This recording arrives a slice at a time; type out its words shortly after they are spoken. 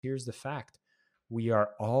here's the fact: we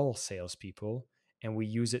are all salespeople, and we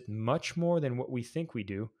use it much more than what we think we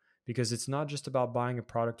do, because it's not just about buying a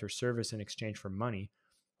product or service in exchange for money.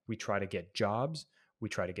 We try to get jobs, we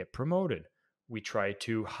try to get promoted, we try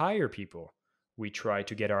to hire people, we try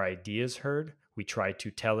to get our ideas heard, we try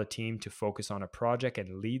to tell a team to focus on a project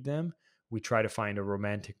and lead them, we try to find a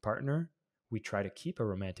romantic partner, we try to keep a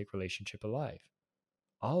romantic relationship alive.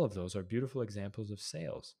 All of those are beautiful examples of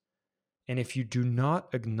sales. And if you do not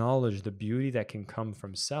acknowledge the beauty that can come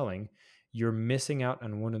from selling, you're missing out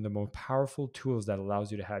on one of the most powerful tools that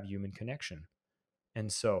allows you to have human connection.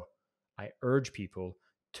 And so I urge people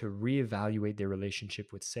to reevaluate their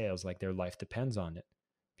relationship with sales like their life depends on it,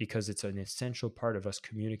 because it's an essential part of us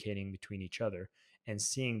communicating between each other and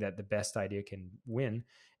seeing that the best idea can win.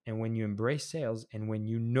 And when you embrace sales and when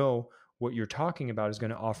you know what you're talking about is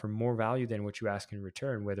going to offer more value than what you ask in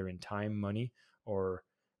return, whether in time, money, or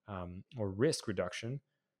risk reduction,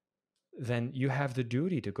 then you have the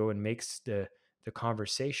duty to go and make the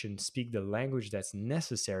conversation speak the language that's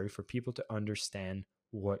necessary for people to understand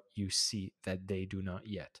what you see that they do not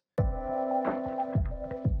yet.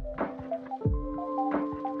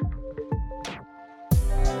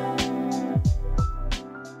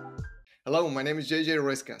 Hello, my name is JJ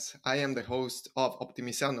Rescas. I am the host of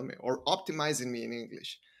Optimizándome, or Optimizing Me in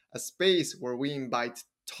English, a space where we invite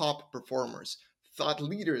top performers, thought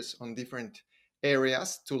leaders on different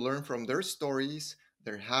areas to learn from their stories,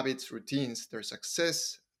 their habits, routines, their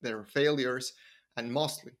success, their failures, and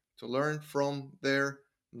mostly to learn from their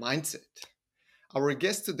mindset. Our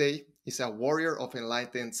guest today is a warrior of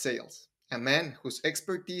enlightened sales, a man whose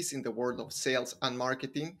expertise in the world of sales and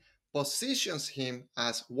marketing positions him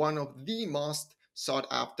as one of the most sought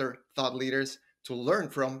after thought leaders to learn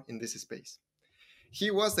from in this space. He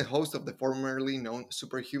was the host of the formerly known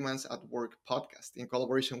Superhumans at Work podcast in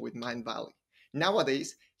collaboration with Mindvalley.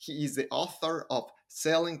 Nowadays, he is the author of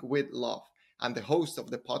Selling with Love and the host of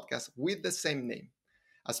the podcast with the same name,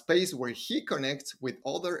 a space where he connects with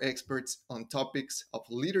other experts on topics of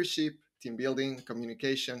leadership, team building,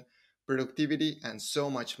 communication, productivity, and so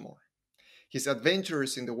much more. His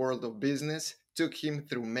adventures in the world of business took him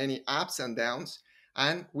through many ups and downs,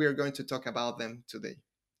 and we are going to talk about them today.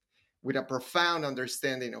 With a profound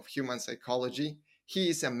understanding of human psychology, he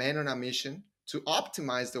is a man on a mission to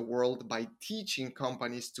optimize the world by teaching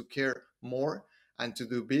companies to care more and to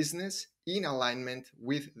do business in alignment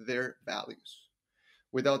with their values.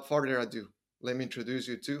 Without further ado, let me introduce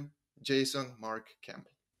you to Jason Mark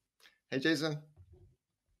Campbell. Hey, Jason.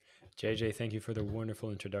 JJ, thank you for the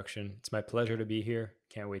wonderful introduction. It's my pleasure to be here.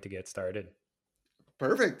 Can't wait to get started.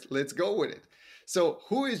 Perfect. Let's go with it. So,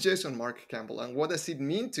 who is Jason Mark Campbell and what does it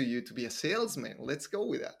mean to you to be a salesman? Let's go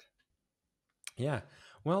with that. Yeah.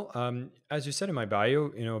 Well, as you said in my bio,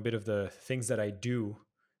 a bit of the things that I do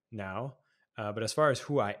now. But as far as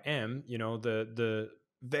who I am, the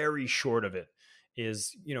very short of it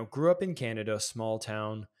is, grew up in Canada, small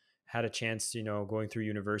town, had a chance, going through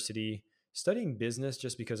university, studying business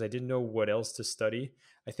just because I didn't know what else to study.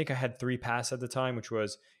 I think I had three paths at the time, which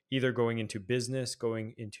was either going into business,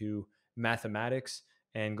 going into mathematics,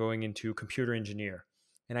 and going into computer engineer.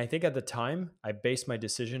 And I think at the time, I based my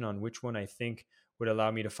decision on which one I think would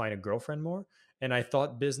allow me to find a girlfriend more. And I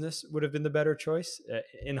thought business would have been the better choice.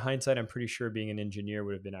 In hindsight, I'm pretty sure being an engineer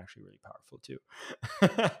would have been actually really powerful too.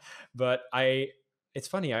 But it's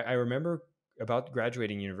funny. I remember about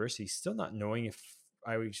graduating university, still not knowing if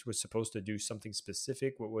I was supposed to do something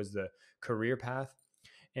specific. What was the career path?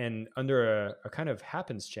 And under a kind of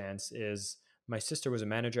happens chance is my sister was a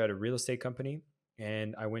manager at a real estate company,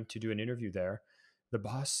 and I went to do an interview there. The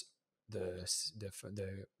boss, the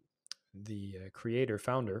creator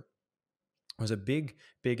founder, was a big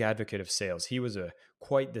advocate of sales. He was a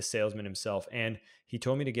quite the salesman himself, and he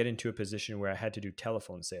told me to get into a position where I had to do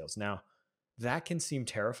telephone sales. Now, that can seem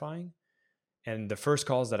terrifying. And the first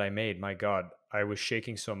calls that I made, my God, I was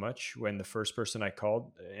shaking so much when the first person I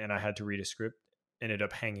called and I had to read a script ended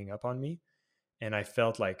up hanging up on me. And I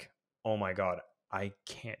felt like, oh my God, I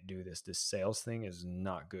can't do this. This sales thing is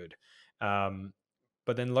not good. Um,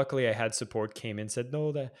 but then luckily I had support, came in, said,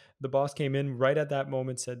 no, the boss came in right at that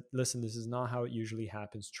moment, said, listen, this is not how it usually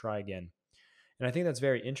happens. Try again. And I think that's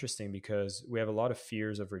very interesting because we have a lot of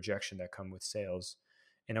fears of rejection that come with sales.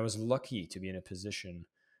 And I was lucky to be in a position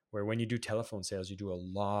where when you do telephone sales, you do a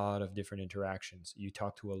lot of different interactions. You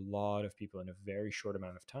talk to a lot of people in a very short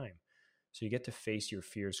amount of time. So you get to face your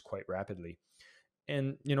fears quite rapidly.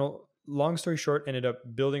 And, long story short, ended up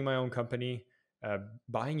building my own company,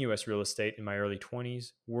 buying US real estate in my early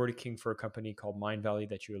 20s, working for a company called Mindvalley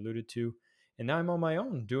that you alluded to. And now I'm on my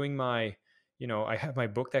own doing my, I have my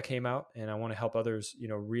book that came out and I want to help others,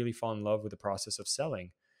 really fall in love with the process of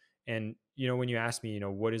selling. And, when you ask me,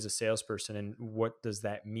 what is a salesperson and what does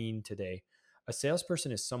that mean today? A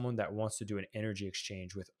salesperson is someone that wants to do an energy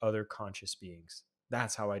exchange with other conscious beings.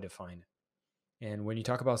 That's how I define it. And when you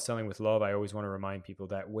talk about selling with love, I always want to remind people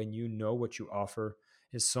that when you know what you offer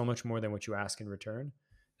is so much more than what you ask in return,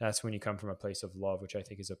 that's when you come from a place of love, which I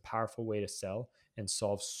think is a powerful way to sell and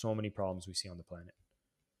solve so many problems we see on the planet.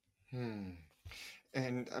 Hmm.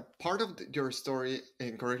 And part of your story,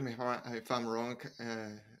 and correct me if I'm wrong,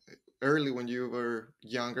 early when you were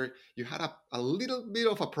younger, you had a little bit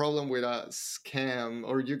of a problem with a scam,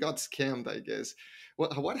 or you got scammed, I guess.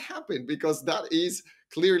 What happened? Because that is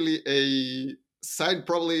clearly a side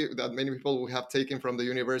probably that many people will have taken from the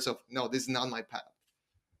universe of, no, this is not my path.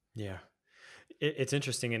 Yeah. It's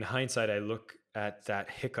interesting. In hindsight, I look at that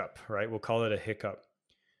hiccup, right? We'll call it a hiccup.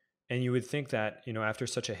 And you would think that, after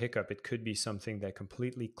such a hiccup, it could be something that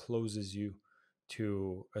completely closes you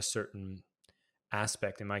to a certain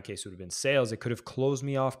aspect. In my case, would have been sales. It could have closed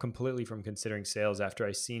me off completely from considering sales after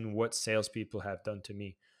I seen what salespeople have done to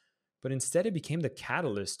me. But instead, it became the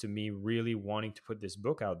catalyst to me really wanting to put this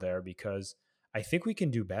book out there because I think we can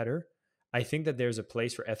do better. I think that there's a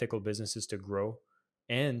place for ethical businesses to grow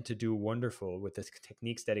and to do wonderful with the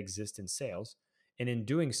techniques that exist in sales. And in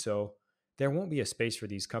doing so, there won't be a space for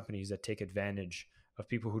these companies that take advantage of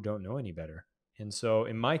people who don't know any better. And so,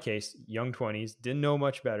 in my case, young 20s, didn't know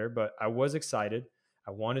much better, but I was excited.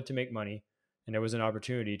 I wanted to make money, and there was an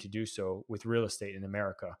opportunity to do so with real estate in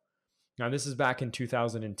America. Now, this is back in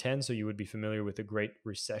 2010, so you would be familiar with the Great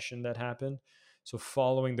Recession that happened. So,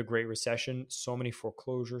 following the Great Recession, so many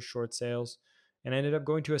foreclosures, short sales, and I ended up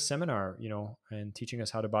going to a seminar, and teaching us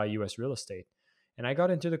how to buy US real estate. And I got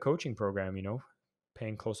into the coaching program,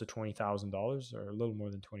 paying close to $20,000 or a little more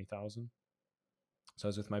than 20,000. So I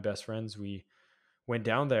was with my best friends. We went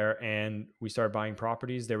down there and we started buying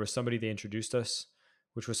properties. There was somebody they introduced us,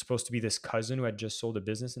 which was supposed to be this cousin who had just sold a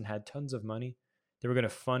business and had tons of money. They were going to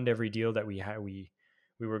fund every deal that we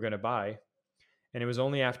were going to buy. And it was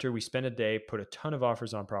only after we spent a day, put a ton of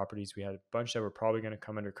offers on properties. We had a bunch that were probably going to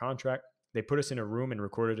come under contract. They put us in a room and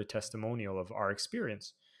recorded a testimonial of our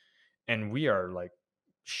experience. And we are like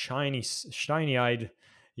shiny eyed,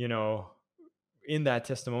 you know, in that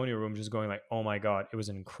testimonial room, just going like, oh my God, it was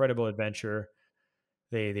an incredible adventure.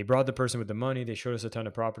 They brought the person with the money. They showed us a ton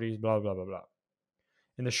of properties, blah, blah, blah, blah.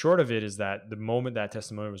 And the short of it is that the moment that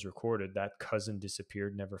testimony was recorded, that cousin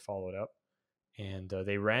disappeared, never followed up. And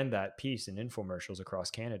they ran that piece in infomercials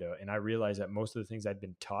across Canada. And I realized that most of the things I'd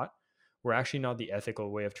been taught were actually not the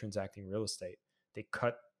ethical way of transacting real estate. They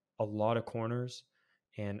cut a lot of corners.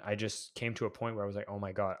 And I just came to a point where I was like, oh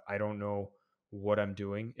my God, I don't know what I'm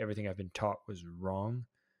doing. Everything I've been taught was wrong.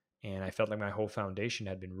 And I felt like my whole foundation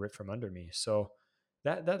had been ripped from under me. So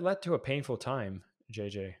that led to a painful time,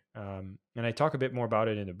 JJ. And I talk a bit more about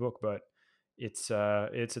it in the book, but it's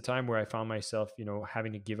a time where I found myself,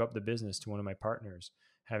 having to give up the business to one of my partners,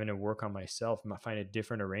 having to work on myself, find a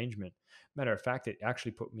different arrangement. Matter of fact, it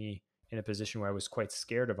actually put me in a position where I was quite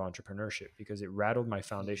scared of entrepreneurship because it rattled my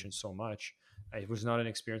foundation so much. It was not an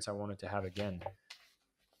experience I wanted to have again.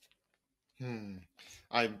 Hmm.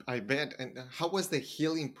 I bet. And how was the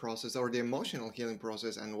healing process or the emotional healing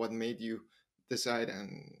process, and what made you decide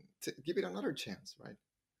and to give it another chance, right?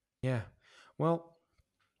 Yeah. Well,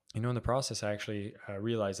 in the process, I actually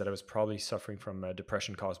realized that I was probably suffering from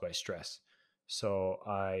depression caused by stress. So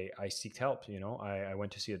I seeked help. I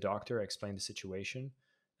went to see a doctor. I explained the situation.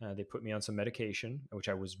 They put me on some medication, which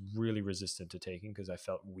I was really resistant to taking because I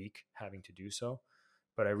felt weak having to do so.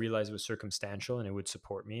 But I realized it was circumstantial and it would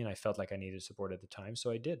support me. And I felt like I needed support at the time.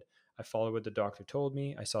 So I did. I followed what the doctor told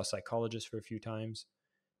me. I saw a psychologist for a few times.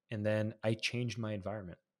 And then I changed my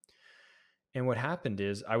environment. And what happened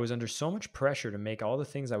is I was under so much pressure to make all the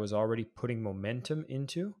things I was already putting momentum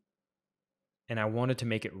into, and I wanted to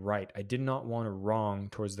make it right. I did not want to wrong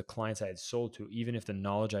towards the clients I had sold to, even if the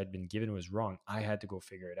knowledge I'd been given was wrong. I had to go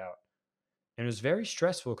figure it out. And it was very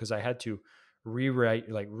stressful because I had to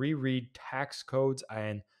reread tax codes.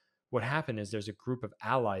 And what happened is there's a group of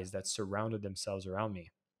allies that surrounded themselves around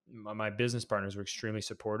me. My business partners were extremely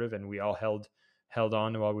supportive, and we all held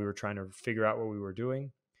on while we were trying to figure out what we were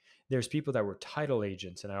doing. There's people that were title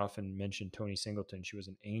agents, and I often mention Tony Singleton. She was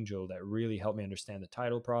an angel that really helped me understand the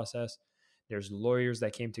title process. There's lawyers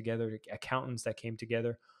that came together, accountants that came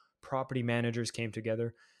together, property managers came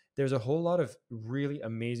together. There's a whole lot of really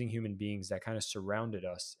amazing human beings that kind of surrounded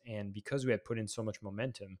us. And because we had put in so much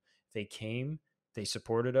momentum, they came, they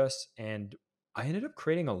supported us, and I ended up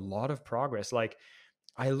creating a lot of progress. Like,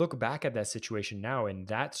 I look back at that situation now, and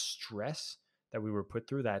that stress that we were put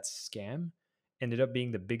through, that scam, ended up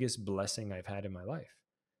being the biggest blessing I've had in my life,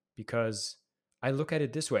 because I look at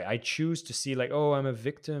it this way. I choose to see like, oh, I'm a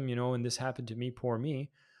victim, and this happened to me, poor me.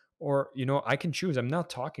 Or, I can choose. I'm not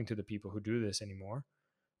talking to the people who do this anymore.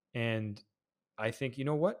 And I think, you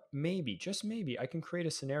know what? Maybe, just maybe, I can create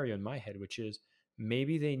a scenario in my head, which is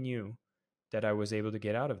maybe they knew that I was able to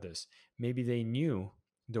get out of this. Maybe they knew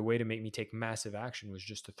the way to make me take massive action was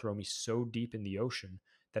just to throw me so deep in the ocean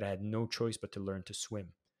that I had no choice but to learn to swim.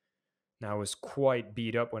 Now, I was quite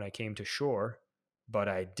beat up when I came to shore, but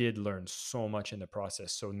I did learn so much in the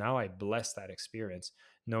process. So now I bless that experience,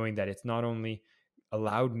 knowing that it's not only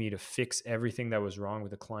allowed me to fix everything that was wrong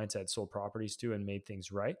with the clients I had sold properties to and made things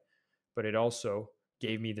right, but it also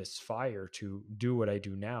gave me this fire to do what I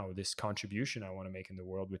do now, this contribution I want to make in the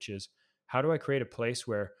world, which is how do I create a place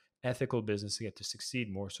where ethical businesses get to succeed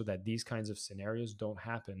more so that these kinds of scenarios don't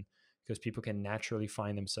happen, because people can naturally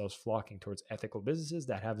find themselves flocking towards ethical businesses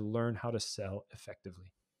that have learned how to sell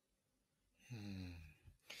effectively. Hmm.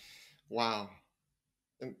 Wow.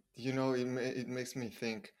 And, it makes me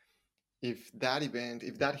think, if that event,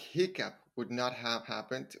 if that hiccup would not have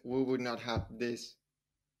happened, we would not have this,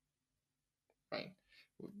 right?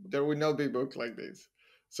 There would not be a book like this.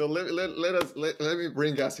 So let me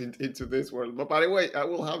bring us into this world. But by the way, I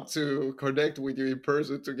will have to connect with you in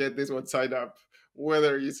person to get this one signed up,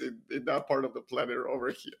 whether it's in that part of the planet or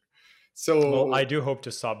over here. Well, I So do hope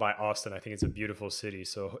to stop by Austin. I think it's a beautiful city.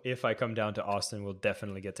 So if I come down to Austin, we'll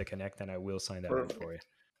definitely get to connect and I will sign that book for you.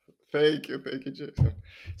 perfect. Thank you, Jason.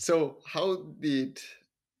 So how did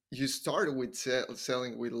you start with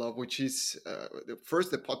selling with love, which is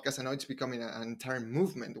first the podcast, and now it's becoming an entire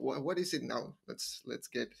movement. What is it now? Let's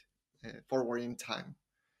get forward in time.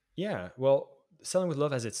 Yeah, well, Selling with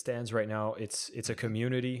Love as it stands right now, it's a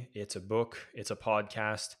community, it's a book, it's a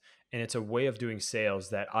podcast, and it's a way of doing sales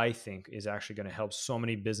that I think is actually going to help so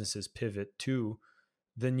many businesses pivot to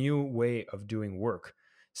the new way of doing work.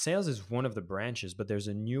 Sales is one of the branches, but there's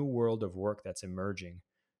a new world of work that's emerging.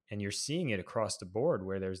 And you're seeing it across the board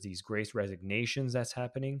where there's these great resignations that's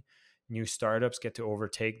happening. New startups get to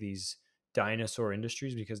overtake these dinosaur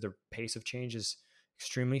industries because the pace of change is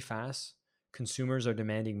extremely fast. Consumers are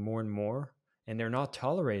demanding more and more, and they're not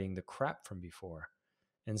tolerating the crap from before.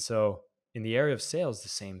 And so, in the area of sales, the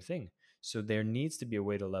same thing. So, there needs to be a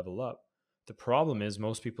way to level up. The problem is,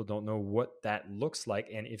 most people don't know what that looks like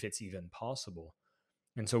and if it's even possible.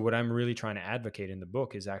 And so, what I'm really trying to advocate in the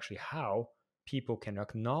book is actually how people can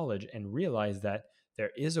acknowledge and realize that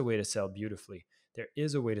there is a way to sell beautifully, there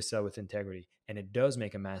is a way to sell with integrity, and it does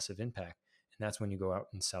make a massive impact. And that's when you go out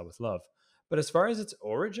and sell with love. But as far as its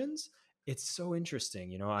origins, it's so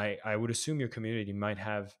interesting. I would assume your community might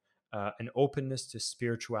have an openness to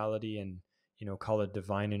spirituality and, call it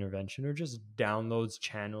divine intervention or just downloads,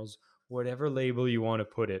 channels, whatever label you want to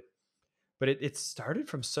put it. But it started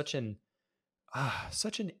from such an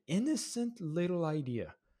innocent little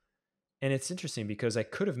idea. And it's interesting because I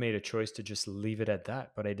could have made a choice to just leave it at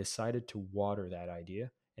that, but I decided to water that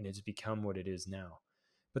idea and it's become what it is now.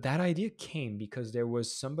 But that idea came because there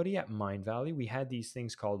was somebody at Mindvalley. We had these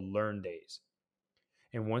things called learn days.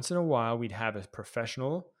 And once in a while, we'd have a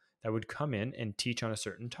professional that would come in and teach on a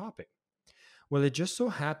certain topic. Well, it just so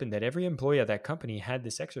happened that every employee at that company had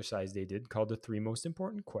this exercise they did called the 3 most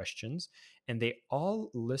important questions. And they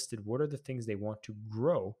all listed what are the things they want to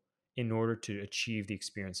grow in order to achieve the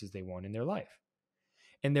experiences they want in their life.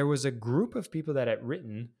 And there was a group of people that had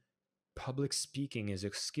written public speaking is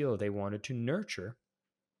a skill they wanted to nurture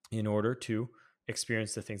in order to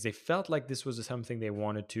experience the things. They felt like this was something they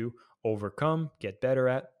wanted to overcome, get better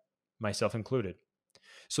at, myself included.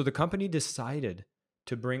 So the company decided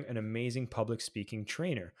to bring an amazing public speaking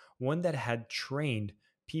trainer, one that had trained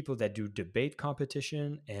people that do debate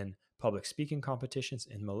competition and public speaking competitions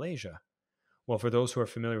in Malaysia. Well, for those who are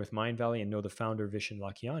familiar with Mindvalley and know the founder, Vishen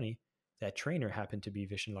Lakhiani, that trainer happened to be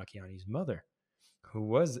Vishen Lakhiani's mother, who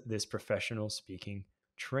was this professional speaking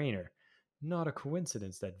trainer. Not a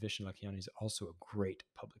coincidence that Vishen Lakhiani is also a great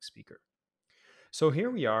public speaker. So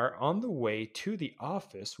here we are on the way to the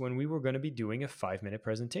office when we were going to be doing a 5-minute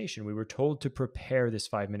presentation. We were told to prepare this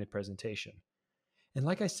 5-minute presentation. And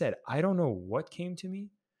like I said, I don't know what came to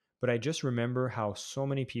me, but I just remember how so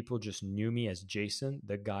many people just knew me as Jason,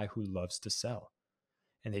 the guy who loves to sell.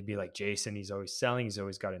 And they'd be like, Jason, he's always selling. He's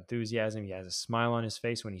always got enthusiasm. He has a smile on his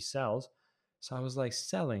face when he sells. So I was like,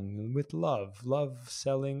 selling with love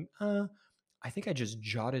selling. I think I just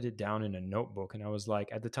jotted it down in a notebook. And I was like,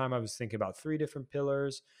 at the time, I was thinking about 3 different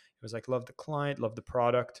pillars. It was like, love the client, love the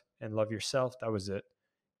product, and love yourself. That was it.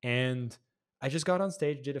 And I just got on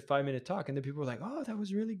stage, did a 5-minute talk, and then people were like, oh, that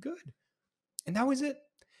was really good. And that was it.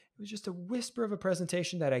 It was just a whisper of a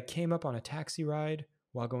presentation that I came up on a taxi ride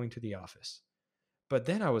while going to the office. But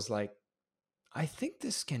then I was like, I think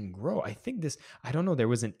this can grow. I think this, I don't know, there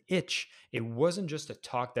was an itch. It wasn't just a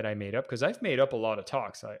talk that I made up, because I've made up a lot of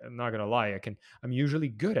talks. I'm not going to lie. I'm usually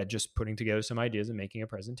good at just putting together some ideas and making a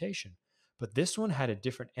presentation. But this one had a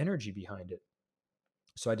different energy behind it.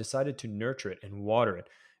 So I decided to nurture it and water it.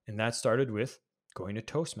 And that started with going to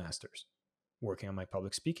Toastmasters, working on my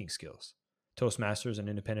public speaking skills. Toastmasters and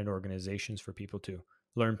independent organizations for people to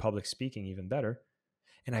learn public speaking even better.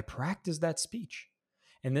 And I practiced that speech.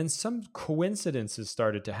 And then some coincidences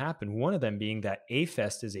started to happen. One of them being that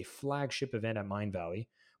A-Fest is a flagship event at Mindvalley,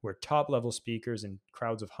 where top-level speakers and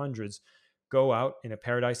crowds of hundreds go out in a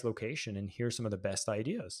paradise location and hear some of the best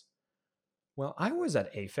ideas. Well, I was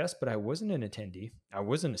at A-Fest, but I wasn't an attendee. I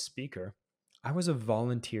wasn't a speaker. I was a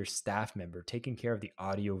volunteer staff member taking care of the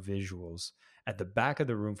audio visuals at the back of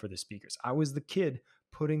the room for the speakers. I was the kid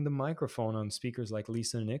putting the microphone on speakers like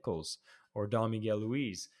Lisa Nichols or Don Miguel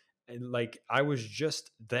Luis. And like, I was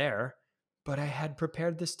just there, but I had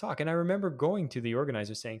prepared this talk. And I remember going to the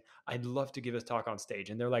organizer saying, I'd love to give a talk on stage.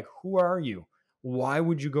 And they're like, who are you? Why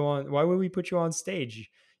would you go on? Why would we put you on stage?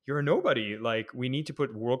 You're a nobody. Like, we need to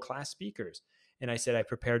put world-class speakers. And I said, I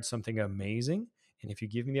prepared something amazing. And if you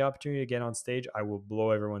give me the opportunity to get on stage, I will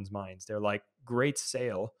blow everyone's minds. They're like, great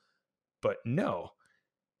sale, but no.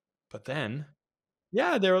 But then,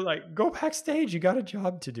 yeah, they were like, go backstage. You got a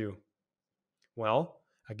job to do. Well,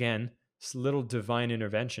 again, this little divine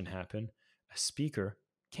intervention happened. A speaker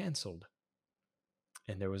canceled,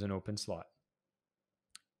 and there was an open slot.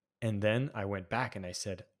 And then I went back and I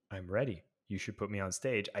said, I'm ready. You should put me on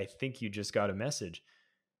stage. I think you just got a message.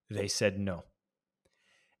 They said no.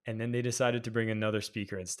 And then they decided to bring another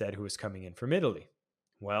speaker instead, who was coming in from Italy.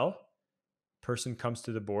 Well, person comes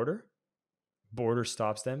to the border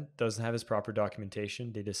stops them, doesn't have his proper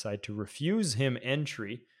documentation. They decide to refuse him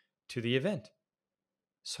entry to the event.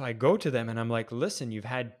 So I go to them and I'm like, listen, you've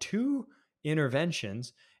had 2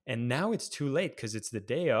 interventions and now it's too late because it's the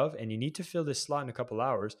day of and you need to fill this slot in a couple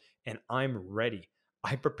hours, and I'm ready.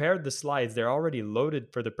 I prepared the slides. They're already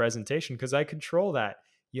loaded for the presentation because I control that.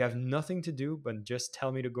 You have nothing to do but just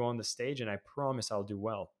tell me to go on the stage and I promise I'll do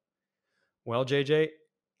well. Well, JJ,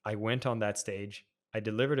 I went on that stage. I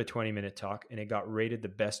delivered a 20-minute talk and it got rated the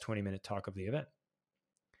best 20-minute talk of the event.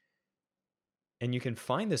 And you can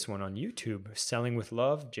find this one on YouTube, Selling with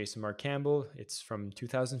Love, Jason Mark Campbell. It's from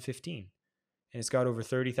 2015. And it's got over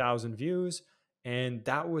 30,000 views. And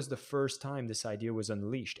that was the first time this idea was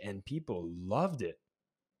unleashed. And people loved it.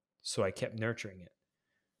 So I kept nurturing it.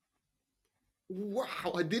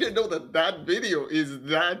 Wow, I didn't know that video is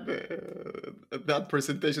that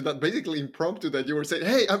presentation, that basically impromptu, that you were saying,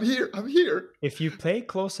 hey, I'm here. If you pay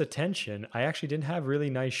close attention, I actually didn't have really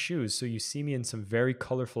nice shoes. So you see me in some very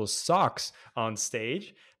colorful socks on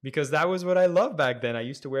stage, because that was what I loved back then. I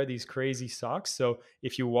used to wear these crazy socks. So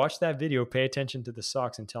if you watch that video, pay attention to the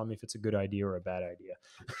socks and tell me if it's a good idea or a bad idea.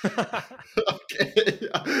 Okay,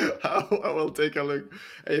 I will take a look.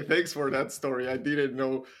 Hey, thanks for that story. I didn't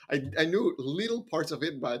know. I knew little parts of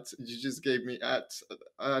it, but you just gave me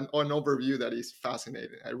an overview that is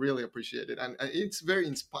fascinating. I really appreciate it, and it's very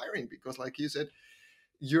inspiring because, like you said,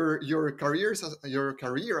 your career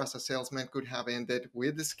as a salesman could have ended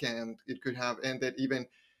with the scam. It could have ended even.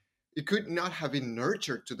 It could not have been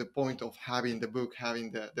nurtured to the point of having the book, having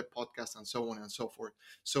the podcast, and so on and so forth.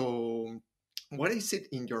 So, what is it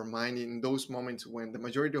in your mind in those moments when the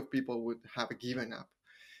majority of people would have given up?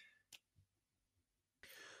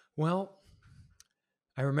 Well,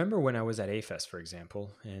 I remember when I was at A-Fest, for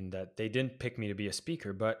example, and that they didn't pick me to be a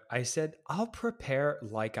speaker, but I said, I'll prepare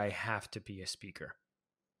like I have to be a speaker.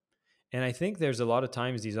 And I think there's a lot of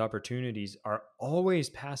times these opportunities are always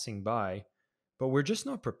passing by, but we're just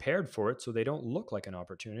not prepared for it, so they don't look like an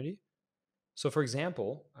opportunity. So, for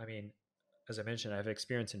example, I mean, as I mentioned, I have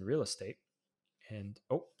experience in real estate. And,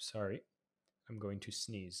 oh, sorry, I'm going to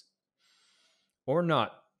sneeze. Or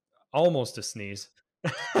not, almost a sneeze.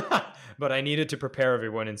 But I needed to prepare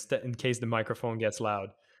everyone in case the microphone gets loud.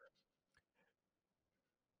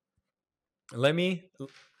 Let me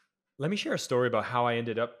share a story about how I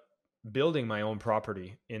ended up building my own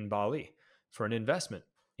property in Bali for an investment.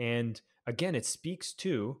 And again, it speaks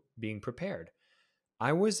to being prepared.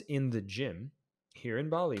 I was in the gym here in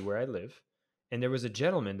Bali where I live, and there was a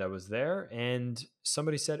gentleman that was there, and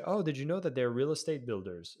somebody said, oh, did you know that they're real estate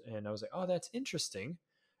builders? And I was like, oh, that's interesting.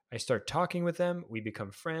 I start talking with them. We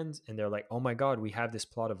become friends, and they're like, oh my God, we have this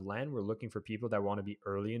plot of land. We're looking for people that want to be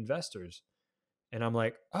early investors. And I'm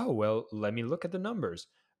like, oh, well, let me look at the numbers.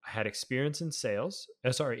 I had experience in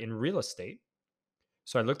in real estate.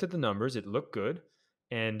 So I looked at the numbers. It looked good.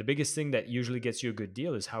 And the biggest thing that usually gets you a good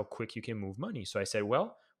deal is how quick you can move money. So I said,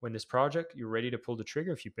 well, when this project, you're ready to pull the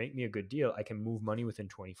trigger, if you make me a good deal, I can move money within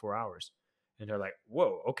 24 hours. And they're like,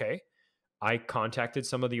 whoa, okay. I contacted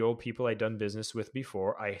some of the old people I'd done business with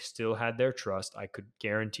before. I still had their trust. I could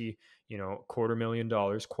guarantee,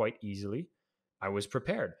 $250,000 quite easily. I was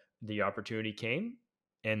prepared. The opportunity came.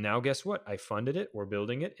 And now guess what? I funded it. We're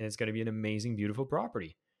building it. And it's going to be an amazing, beautiful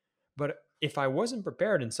property. But if I wasn't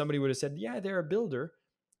prepared and somebody would have said, yeah, they're a builder,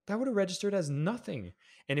 that would have registered as nothing.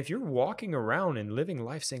 And if you're walking around and living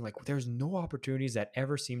life saying, like, there's no opportunities that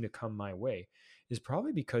ever seem to come my way, is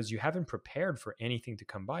probably because you haven't prepared for anything to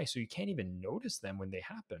come by. So you can't even notice them when they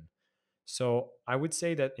happen. So I would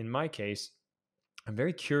say that in my case, I'm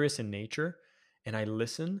very curious in nature and I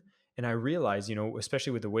listen and I realize,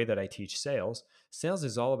 especially with the way that I teach sales, sales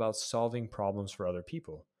is all about solving problems for other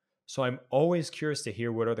people. So I'm always curious to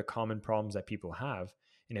hear what are the common problems that people have.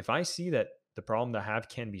 And if I see that the problem that I have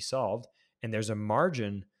can be solved and there's a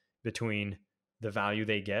margin between the value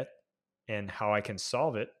they get and how I can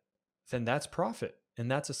solve it, then that's profit and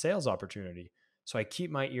that's a sales opportunity. So I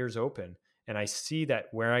keep my ears open and I see that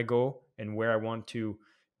where I go and where I want to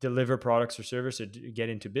deliver products or service or get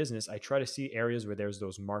into business, I try to see areas where there's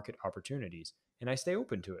those market opportunities and I stay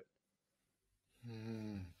open to it.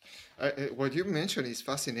 Mm. What you mentioned is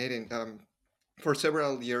fascinating. For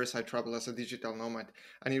several years, I traveled as a digital nomad,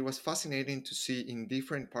 and it was fascinating to see in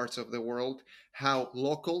different parts of the world how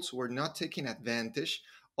locals were not taking advantage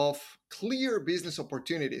of clear business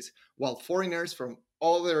opportunities, while foreigners from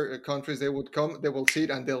other countries they would come, they will see it,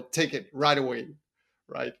 and they'll take it right away,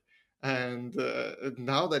 right? And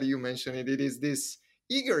now that you mention it, it is this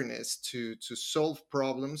eagerness to solve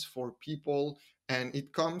problems for people, and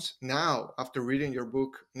it comes now after reading your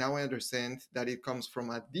book. Now I understand that it comes from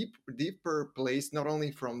a deeper place, not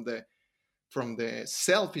only from the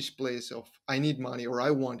selfish place of I need money or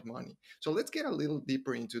I want money. So let's get a little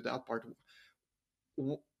deeper into that part.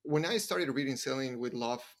 When I started reading Selling with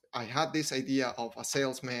Love, I had this idea of a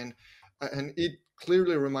salesman, and it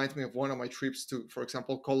clearly reminds me of one of my trips to, for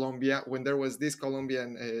example, Colombia, when there was this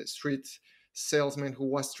Colombian street salesman who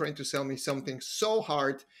was trying to sell me something so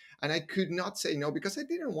hard, and I could not say no because I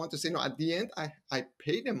didn't want to say no. At the end, I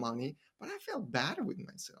paid the money, but I felt bad with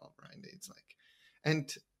myself, right? It's like,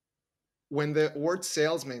 and when the word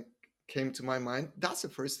salesman came to my mind, that's the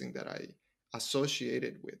first thing that I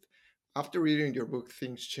associated with. After reading your book,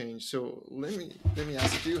 things change. So let me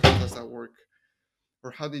ask you, how does that work,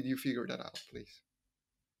 or how did you figure that out, please?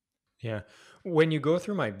 Yeah. When you go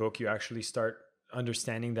through my book, you actually start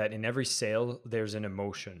understanding that in every sale, there's an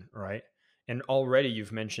emotion, right? And already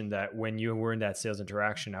you've mentioned that when you were in that sales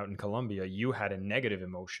interaction out in Colombia, you had a negative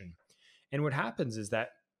emotion. And what happens is that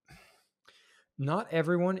not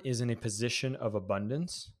everyone is in a position of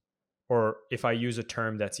abundance, or if I use a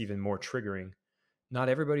term that's even more triggering, not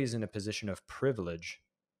everybody is in a position of privilege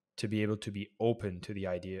to be able to be open to the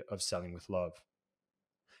idea of selling with love.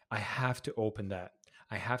 I have to open that.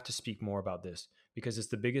 I have to speak more about this because it's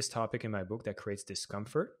the biggest topic in my book that creates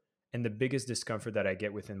discomfort and the biggest discomfort that I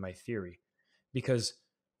get within my theory. Because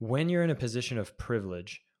when you're in a position of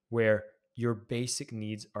privilege where your basic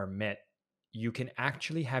needs are met, you can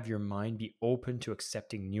actually have your mind be open to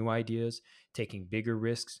accepting new ideas, taking bigger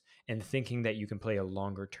risks, and thinking that you can play a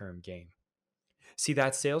longer term game. See,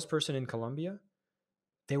 that salesperson in Colombia,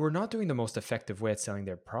 they were not doing the most effective way at selling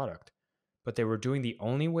their product, but they were doing the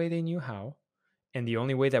only way they knew how and the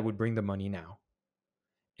only way that would bring the money now.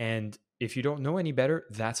 And if you don't know any better,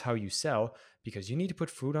 that's how you sell because you need to put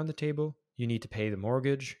food on the table, you need to pay the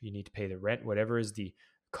mortgage, you need to pay the rent, whatever is the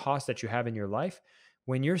cost that you have in your life.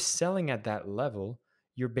 When you're selling at that level,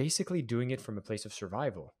 you're basically doing it from a place of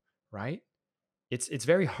survival, right? It's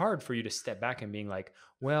very hard for you to step back and being like,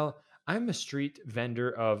 well, I'm a street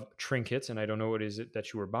vendor of trinkets and I don't know what is it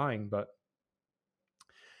that you were buying, but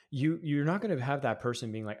you're not going to have that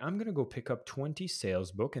person being like, I'm going to go pick up 20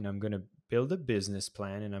 sales book and I'm going to build a business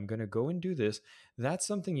plan and I'm going to go and do this. That's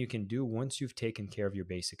something you can do once you've taken care of your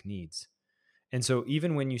basic needs. And so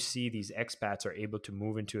even when you see these expats are able to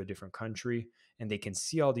move into a different country and they can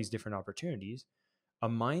see all these different opportunities, a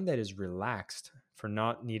mind that is relaxed for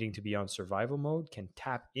not needing to be on survival mode can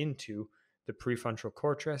tap into the prefrontal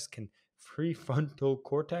cortex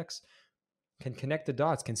can connect the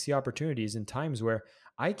dots, can see opportunities in times where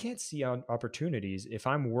I can't see opportunities if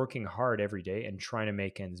I'm working hard every day and trying to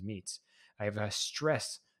make ends meet. I have a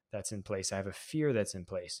stress that's in place. I have a fear that's in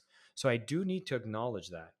place. So I do need to acknowledge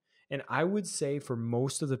that. And I would say for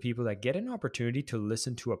most of the people that get an opportunity to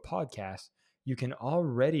listen to a podcast, you can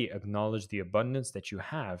already acknowledge the abundance that you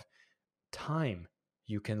have. Time,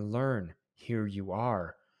 you can learn. Here you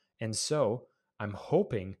are. And so I'm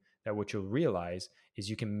hoping that what you'll realize is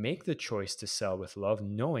you can make the choice to sell with love,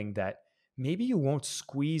 knowing that maybe you won't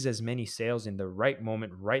squeeze as many sales in the right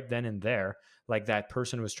moment, right then and there, like that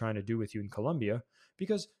person was trying to do with you in Colombia.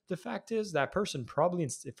 Because the fact is, that person probably,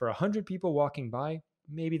 for 100 people walking by,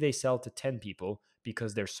 maybe they sell to 10 people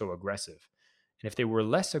because they're so aggressive. And if they were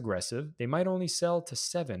less aggressive, they might only sell to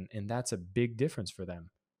 7, and that's a big difference for them.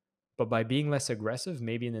 But by being less aggressive,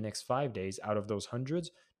 maybe in the next 5 days, out of those hundreds,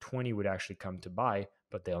 20 would actually come to buy,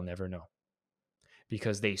 but they'll never know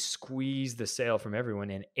because they squeeze the sale from everyone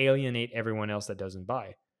and alienate everyone else that doesn't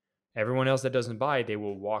buy. Everyone else that doesn't buy, they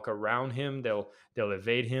will walk around him, they'll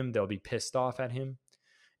evade him, they'll be pissed off at him.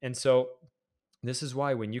 And so this is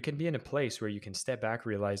why when you can be in a place where you can step back,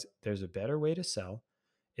 realize there's a better way to sell,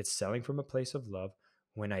 it's selling from a place of love.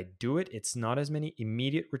 When I do it, it's not as many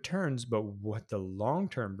immediate returns, but what the long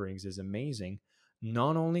term brings is amazing.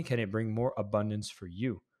 Not only can it bring more abundance for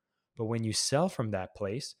you, but when you sell from that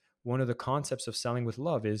place, one of the concepts of selling with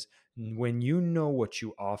love is when you know what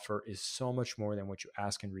you offer is so much more than what you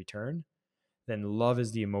ask in return, then love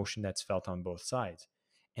is the emotion that's felt on both sides.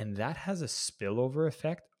 And that has a spillover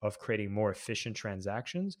effect of creating more efficient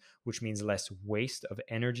transactions, which means less waste of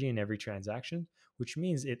energy in every transaction, which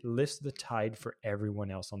means it lifts the tide for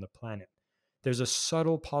everyone else on the planet. There's a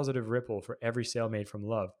subtle positive ripple for every sale made from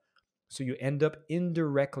love. So you end up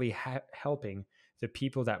indirectly helping the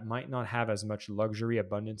people that might not have as much luxury,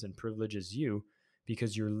 abundance, and privilege as you,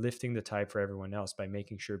 because you're lifting the tide for everyone else by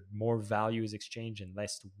making sure more value is exchanged and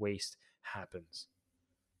less waste happens.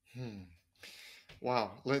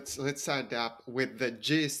 Wow, let's adapt with the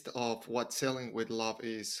gist of what selling with love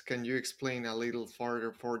is. Can you explain a little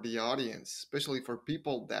further for the audience, especially for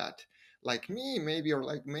people that, like me, maybe, or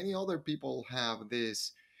like many other people, have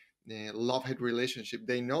this love-hate relationship?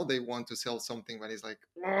 They know they want to sell something, but it's like,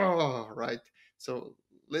 oh, right. So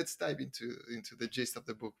let's dive into the gist of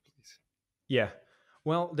the book, please. Yeah.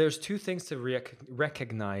 Well, there's two things to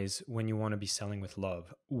recognize when you want to be selling with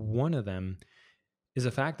love. One of them is the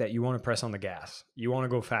fact that you want to press on the gas. You want to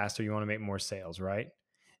go faster. You want to make more sales, right?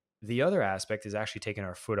 The other aspect is actually taking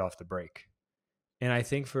our foot off the brake. And I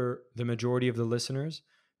think for the majority of the listeners,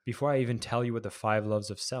 before I even tell you what the 5 loves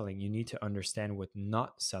of selling, you need to understand what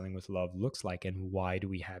not selling with love looks like and why do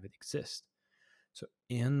we have it exist. So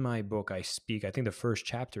in my book, I think the first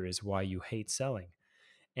chapter is why you hate selling.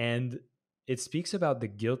 And it speaks about the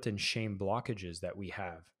guilt and shame blockages that we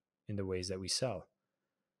have in the ways that we sell.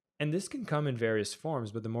 And this can come in various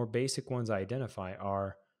forms, but the more basic ones I identify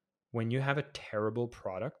are when you have a terrible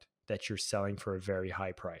product that you're selling for a very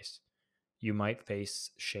high price, you might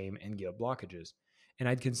face shame and guilt blockages. And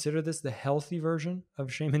I'd consider this the healthy version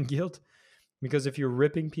of shame and guilt, because if you're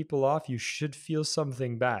ripping people off, you should feel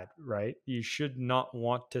something bad, right? You should not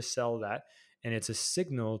want to sell that. And it's a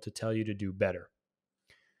signal to tell you to do better.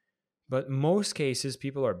 But most cases,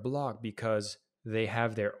 people are blocked because they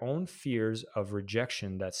have their own fears of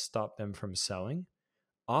rejection that stop them from selling,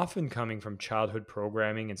 often coming from childhood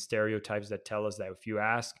programming and stereotypes that tell us that if you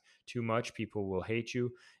ask too much, people will hate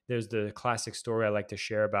you. There's the classic story I like to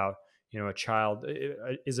share about, a child.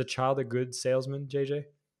 Is a child a good salesman, JJ?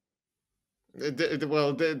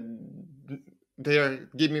 Well, they are,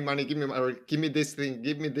 give me money, or give me this thing,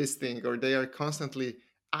 give me this thing, or they are constantly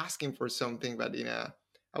asking for something, but in a,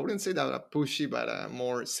 I wouldn't say that a pushy, but a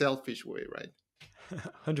more selfish way, right?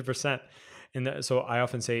 100%. And so I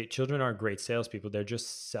often say children aren't great salespeople. They're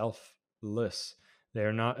just selfless.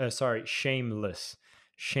 They're not, shameless.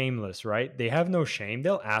 Shameless, right? They have no shame.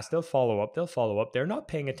 They'll ask, they'll follow up. They're not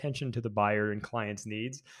paying attention to the buyer and client's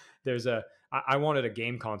needs. I wanted a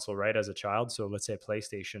game console, right, as a child. So let's say a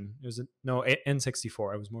PlayStation.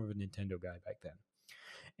 N64. I was more of a Nintendo guy back then.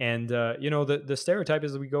 And the stereotype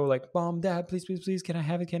is that we go like, "Mom, Dad, please, please, please, can I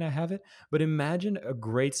have it? Can I have it?" But imagine a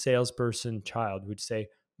great salesperson child who'd say,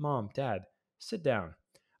 "Mom, Dad, sit down.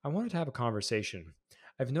 I wanted to have a conversation.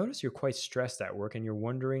 I've noticed you're quite stressed at work and you're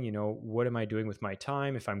wondering, what am I doing with my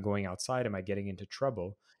time? If I'm going outside, am I getting into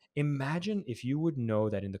trouble?" Imagine if you would know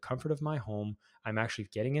that in the comfort of my home, I'm actually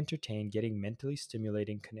getting entertained, getting mentally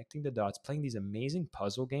stimulating, connecting the dots, playing these amazing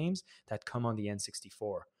puzzle games that come on the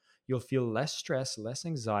N64. You'll feel less stress, less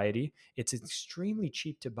anxiety. It's extremely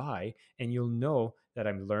cheap to buy, and you'll know that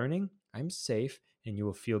I'm learning, I'm safe, and you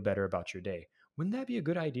will feel better about your day. Wouldn't that be a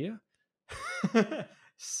good idea?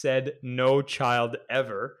 Said no child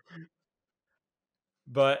ever.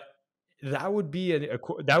 But that would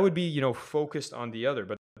be focused on the other.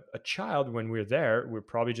 But a child, when we're there, we're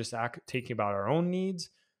probably just thinking about our own needs.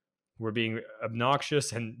 We're being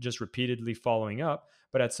obnoxious and just repeatedly following up.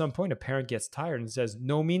 But at some point, a parent gets tired and says,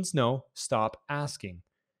 "No means no, stop asking."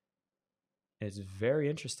 It's very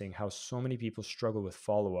interesting how so many people struggle with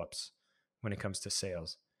follow-ups when it comes to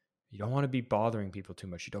sales. You don't want to be bothering people too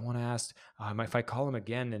much. You don't want to ask, if I call them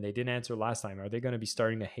again and they didn't answer last time, are they going to be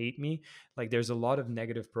starting to hate me? Like there's a lot of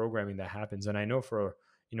negative programming that happens. And I know for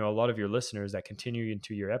a lot of your listeners that continue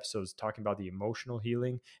into your episodes talking about the emotional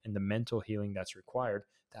healing and the mental healing that's required,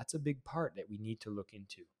 that's a big part that we need to look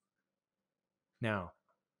into. Now,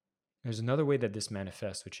 there's another way that this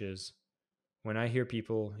manifests, which is when I hear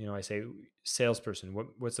people, I say salesperson,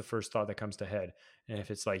 what's the first thought that comes to head? And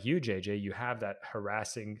if it's like you, JJ, you have that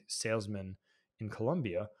harassing salesman in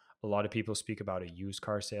Colombia. A lot of people speak about a used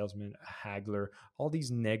car salesman, a haggler, all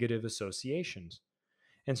these negative associations.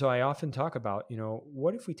 And so I often talk about,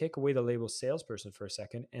 what if we take away the label salesperson for a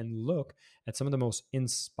second and look at some of the most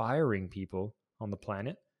inspiring people on the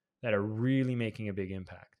planet that are really making a big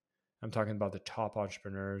impact? I'm talking about the top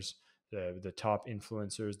entrepreneurs, the top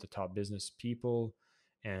influencers, the top business people.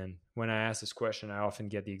 And when I ask this question, I often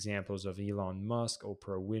get the examples of Elon Musk,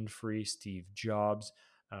 Oprah Winfrey, Steve Jobs,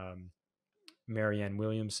 Marianne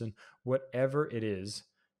Williamson, whatever it is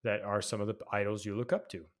that are some of the idols you look up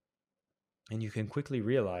to. And you can quickly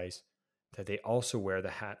realize that they also wear the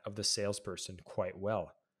hat of the salesperson quite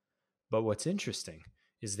well. But what's interesting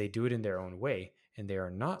is they do it in their own way and they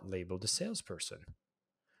are not labeled a salesperson,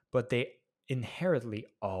 but they inherently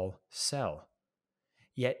all sell.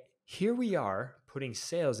 Yet here we are putting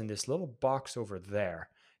sales in this little box over there.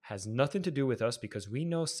 Has nothing to do with us because we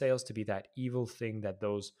know sales to be that evil thing that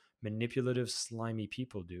those manipulative, slimy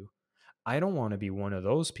people do. I don't want to be one of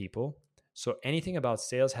those people. So anything about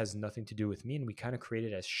sales has nothing to do with me, and we kind of create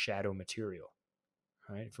it as shadow material,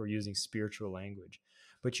 right? If we're using spiritual language.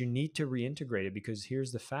 But you need to reintegrate it because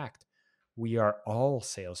here's the fact. We are all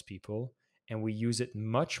salespeople, and we use it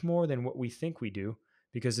much more than what we think we do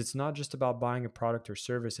because it's not just about buying a product or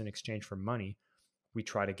service in exchange for money. We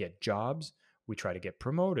try to get jobs. We try to get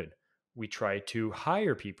promoted. We try to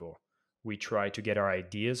hire people. We try to get our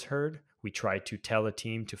ideas heard. We try to tell a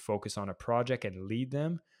team to focus on a project and lead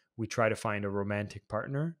them. We try to find a romantic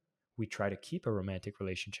partner. We try to keep a romantic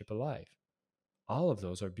relationship alive. All of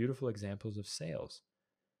those are beautiful examples of sales.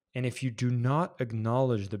 And if you do not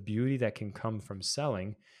acknowledge the beauty that can come from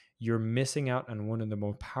selling, you're missing out on one of the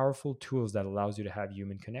most powerful tools that allows you to have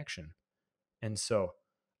human connection. And so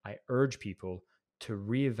I urge people to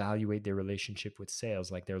reevaluate their relationship with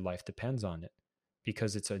sales like their life depends on it,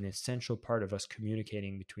 because it's an essential part of us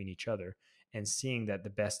communicating between each other and seeing that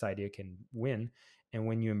the best idea can win. And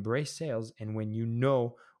when you embrace sales and when you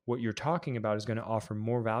know what you're talking about is going to offer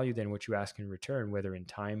more value than what you ask in return, whether in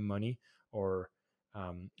time, money, or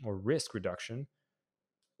risk reduction,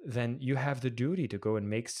 then you have the duty to go and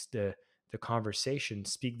make the conversation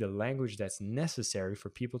speak the language that's necessary for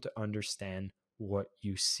people to understand what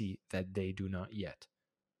you see that they do not yet.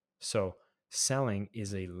 So selling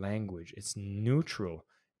is a language. It's neutral,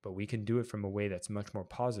 but we can do it from a way that's much more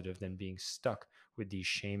positive than being stuck with these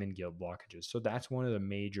shame and guilt blockages. So that's one of the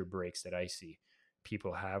major breaks that I see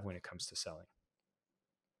people have when it comes to selling.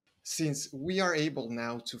 Since we are able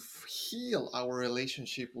now to heal our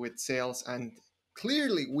relationship with sales, and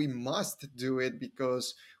clearly we must do it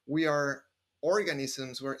because we are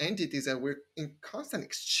organisms, we're entities that we're in constant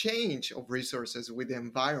exchange of resources with the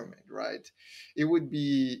environment, right? It would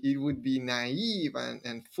be naive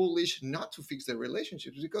and foolish not to fix the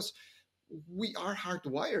relationships because we are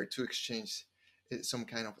hardwired to exchange some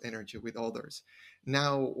kind of energy with others.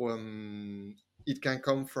 Now, it can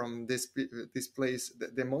come from this place.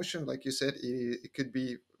 The emotion, like you said, it could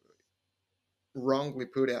be wrongly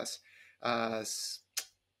put as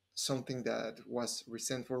something that was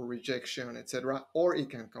resentful, rejection, etc., or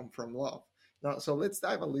it can come from love. Now, so let's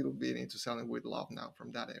dive a little bit into selling with love now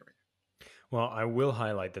from that area. Well, I will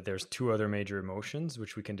highlight that there's two other major emotions,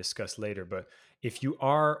 which we can discuss later. But if you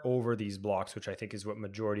are over these blocks, which I think is what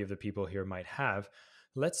majority of the people here might have,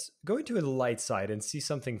 let's go into the light side and see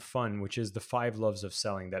something fun, which is the 5 loves of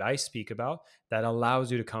selling that I speak about that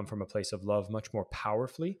allows you to come from a place of love much more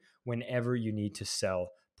powerfully whenever you need to sell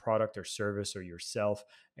product or service or yourself,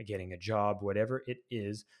 getting a job, whatever it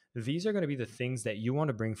is. These are going to be the things that you want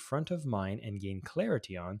to bring front of mind and gain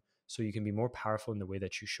clarity on so you can be more powerful in the way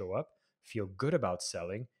that you show up, feel good about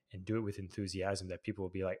selling, and do it with enthusiasm that people will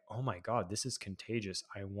be like, oh my God, this is contagious.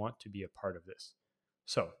 I want to be a part of this.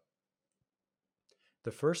 So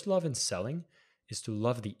the first love in selling is to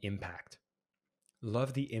love the impact.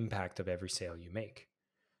 Love the impact of every sale you make.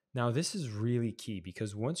 Now, this is really key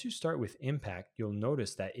because once you start with impact, you'll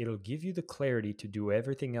notice that it'll give you the clarity to do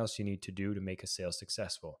everything else you need to do to make a sale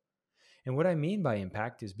successful. And what I mean by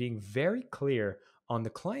impact is being very clear on the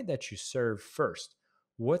client that you serve first.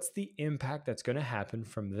 What's the impact that's going to happen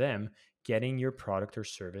from them getting your product or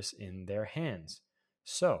service in their hands.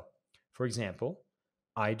 So, for example,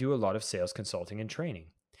 I do a lot of sales consulting and training.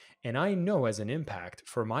 And I know as an impact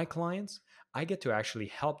for my clients, I get to actually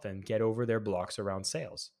help them get over their blocks around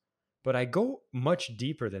sales. But I go much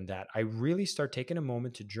deeper than that. I really start taking a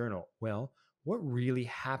moment to journal. Well, what really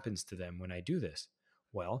happens to them when I do this?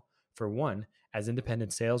 Well, for one, as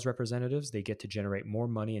independent sales representatives, they get to generate more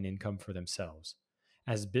money and income for themselves.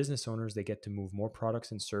 As business owners, they get to move more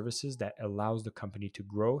products and services that allows the company to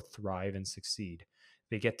grow, thrive, and succeed.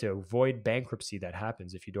 They get to avoid bankruptcy that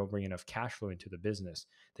happens if you don't bring enough cash flow into the business.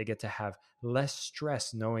 They get to have less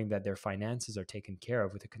stress knowing that their finances are taken care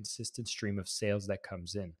of with a consistent stream of sales that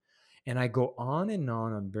comes in. And I go on and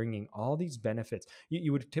on bringing all these benefits.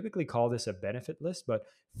 You would typically call this a benefit list, but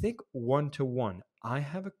think one to one. I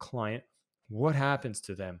have a client. What happens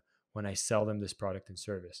to them when I sell them this product and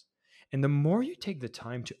service? And the more you take the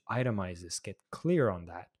time to itemize this, get clear on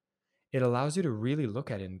that, it allows you to really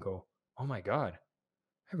look at it and go, oh my God,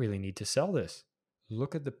 I really need to sell this.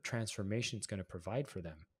 Look at the transformation it's going to provide for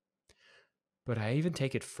them. But I even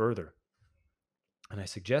take it further. And I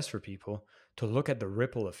suggest for people to look at the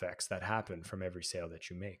ripple effects that happen from every sale that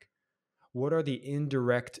you make. What are the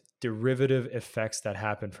indirect derivative effects that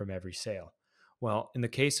happen from every sale? Well, in the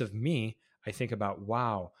case of me, I think about,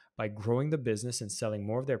 wow, by growing the business and selling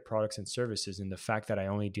more of their products and services, and the fact that I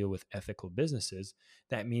only deal with ethical businesses,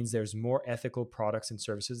 that means there's more ethical products and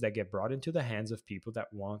services that get brought into the hands of people that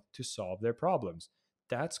want to solve their problems.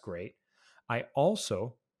 That's great. I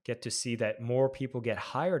also get to see that more people get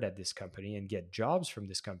hired at this company and get jobs from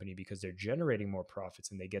this company because they're generating more profits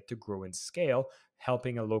and they get to grow and scale,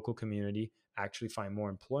 helping a local community actually find more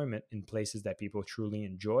employment in places that people truly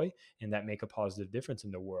enjoy and that make a positive difference in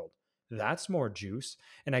the world. That's more juice.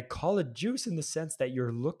 And I call it juice in the sense that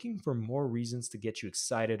you're looking for more reasons to get you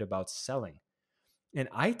excited about selling. And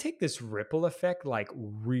I take this ripple effect like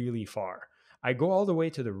really far. I go all the way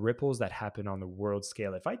to the ripples that happen on the world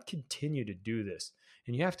scale. If I continue to do this,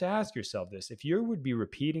 and you have to ask yourself this, if you would be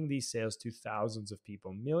repeating these sales to thousands of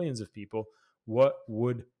people, millions of people, what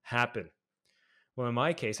would happen? Well, in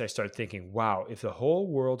my case, I start thinking, wow, if the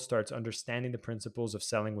whole world starts understanding the principles of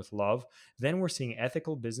selling with love, then we're seeing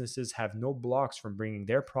ethical businesses have no blocks from bringing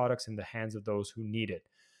their products in the hands of those who need it.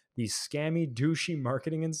 These scammy, douchey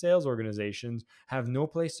marketing and sales organizations have no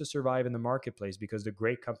place to survive in the marketplace because the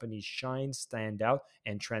great companies shine, stand out,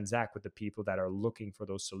 and transact with the people that are looking for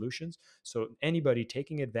those solutions. So anybody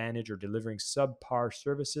taking advantage or delivering subpar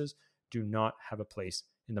services do not have a place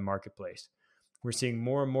in the marketplace. We're seeing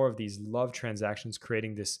more and more of these love transactions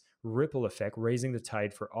creating this ripple effect, raising the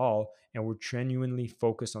tide for all, and we're genuinely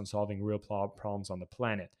focused on solving real problems on the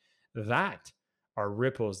planet. That are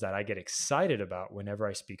ripples that I get excited about whenever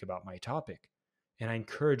I speak about my topic. And I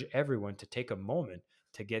encourage everyone to take a moment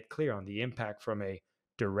to get clear on the impact from a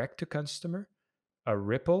direct to customer, a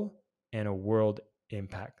ripple, and a world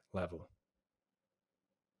impact level.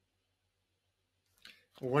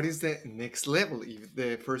 What is the next level if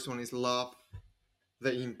the first one is love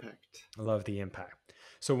the impact? Love the impact.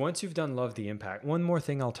 So once you've done love the impact, one more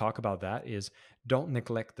thing I'll talk about that is don't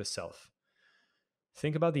neglect the self.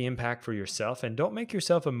 Think about the impact for yourself and don't make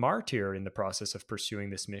yourself a martyr in the process of pursuing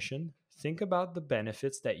this mission. Think about the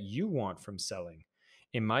benefits that you want from selling.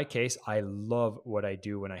 In my case, I love what I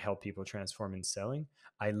do when I help people transform in selling.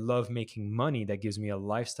 I love making money that gives me a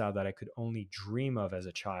lifestyle that I could only dream of as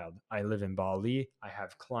a child. I live in Bali. I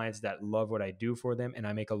have clients that love what I do for them, and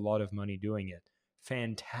I make a lot of money doing it.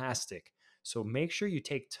 Fantastic. So make sure you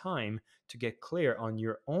take time to get clear on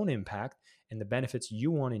your own impact and the benefits you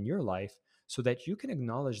want in your life so that you can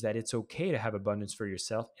acknowledge that it's okay to have abundance for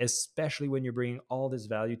yourself, especially when you're bringing all this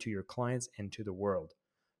value to your clients and to the world.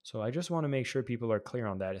 So I just want to make sure people are clear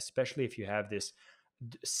on that, especially if you have this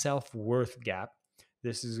self-worth gap.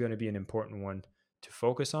 This is going to be an important one to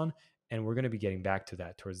focus on, and we're going to be getting back to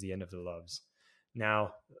that towards the end of the loves.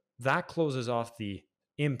 Now, that closes off the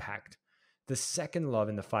impact. The second love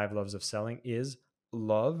in the 5 loves of selling is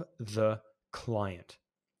love the client.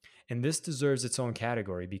 And this deserves its own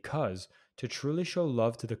category because to truly show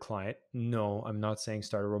love to the client, no, I'm not saying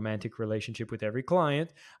start a romantic relationship with every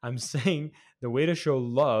client. I'm saying the way to show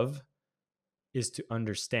love is to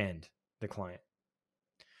understand the client.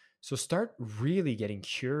 So start really getting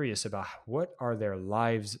curious about what are their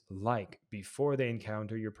lives like before they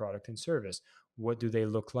encounter your product and service. What do they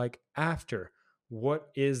look like after? What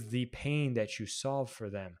is the pain that you solve for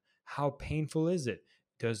them? How painful is it?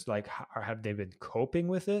 Have they been coping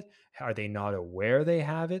with it? Are they not aware they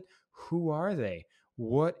have it? Who are they?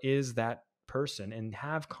 What is that person? And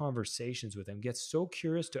have conversations with them. Get so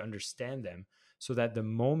curious to understand them so that the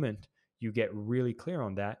moment you get really clear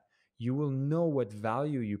on that, you will know what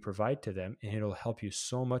value you provide to them, and it'll help you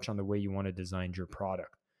so much on the way you want to design your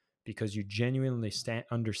product because you genuinely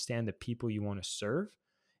understand the people you want to serve,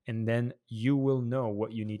 and then you will know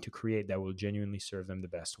what you need to create that will genuinely serve them the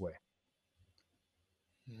best way.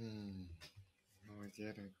 Oh, I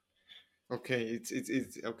get it. Okay,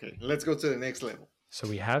 it's okay. Let's go to the next level. So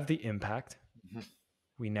we have the impact. Mhm.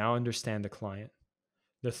 We now understand the client.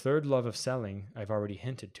 The third love of selling, I've already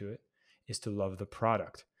hinted to it, is to love the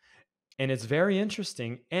product. And it's very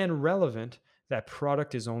interesting and relevant that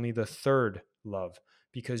product is only the third love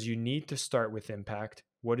because you need to start with impact.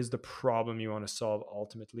 What is the problem you want to solve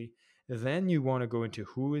ultimately? Then you want to go into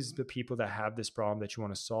who is the people that have this problem that you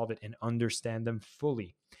want to solve it and understand them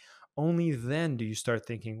fully. Only then do you start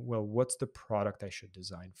thinking, well, what's the product I should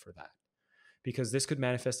design for that? Because this could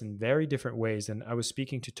manifest in very different ways. And I was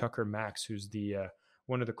speaking to Tucker Max, who's the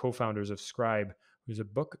one of the co-founders of Scribe, who's a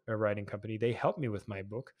book writing company. They helped me with my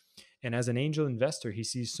book. And as an angel investor, he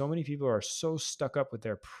sees so many people are so stuck up with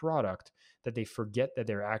their product that they forget that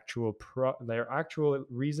their actual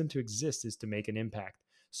reason to exist is to make an impact,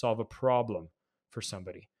 solve a problem for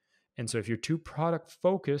somebody. And so if you're too product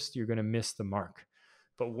focused, you're going to miss the mark.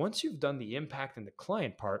 But once you've done the impact and the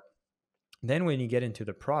client part, then when you get into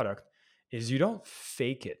the product, is you don't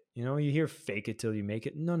fake it. You know, you hear fake it till you make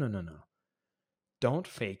it. No, no, no, no. Don't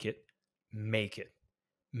fake it. Make it.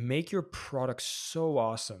 Make your product so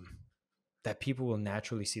awesome that people will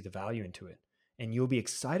naturally see the value into it. And you'll be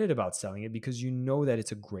excited about selling it because you know that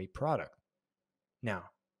it's a great product.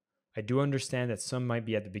 Now, I do understand that some might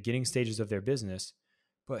be at the beginning stages of their business,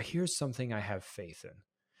 but here's something I have faith in.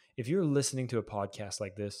 If you're listening to a podcast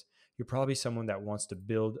like this, you're probably someone that wants to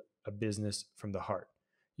build a business from the heart.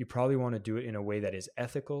 You probably want to do it in a way that is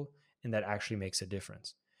ethical and that actually makes a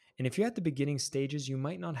difference. And if you're at the beginning stages, you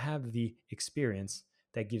might not have the experience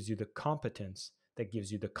that gives you the competence, that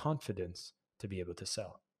gives you the confidence to be able to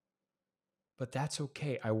sell. But that's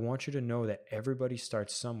okay. I want you to know that everybody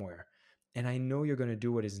starts somewhere. And I know you're going to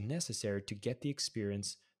do what is necessary to get the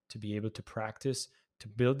experience, to be able to practice, to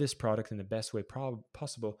build this product in the best way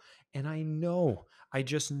possible. And I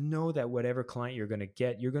just know that whatever client you're going to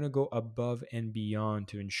get, you're going to go above and beyond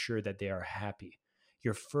to ensure that they are happy.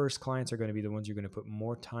 Your first clients are going to be the ones you're going to put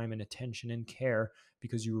more time and attention and care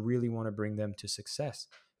because you really want to bring them to success.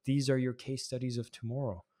 These are your case studies of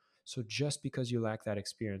tomorrow. So just because you lack that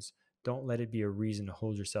experience, don't let it be a reason to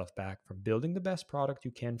hold yourself back from building the best product you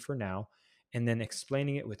can for now and then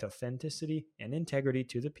explaining it with authenticity and integrity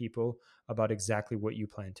to the people about exactly what you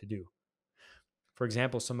plan to do. For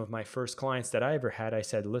example, some of my first clients that I ever had, I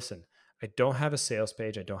said, listen, I don't have a sales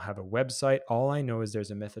page. I don't have a website. All I know is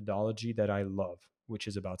there's a methodology that I love, which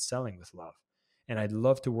is about selling with love. And I'd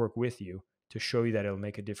love to work with you to show you that it'll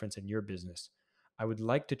make a difference in your business. I would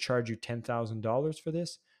like to charge you $10,000 for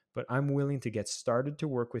this, but I'm willing to get started to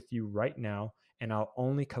work with you right now, and I'll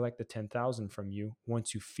only collect the $10,000 from you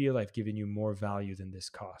once you feel I've given you more value than this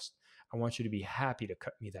cost. I want you to be happy to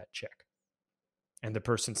cut me that check. And the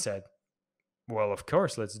person said, well, of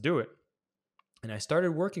course, let's do it. And I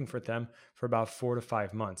started working for them for about 4 to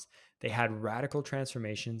 5 months. They had radical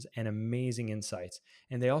transformations and amazing insights.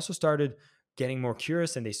 And they also started getting more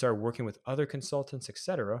curious and they started working with other consultants,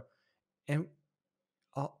 etc. And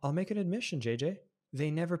I'll make an admission, JJ.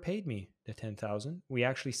 They never paid me the 10,000. We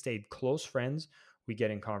actually stayed close friends. We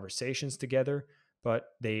get in conversations together, but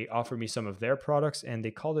they offered me some of their products and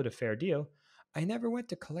they called it a fair deal. I never went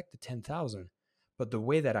to collect the 10,000, but the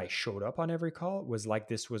way that I showed up on every call was like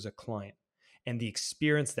this was a client. And the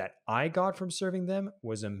experience that I got from serving them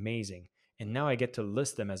was amazing. And now I get to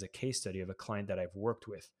list them as a case study of a client that I've worked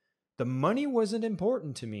with. The money wasn't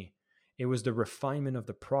important to me. It was the refinement of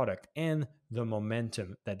the product and the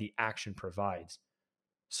momentum that the action provides.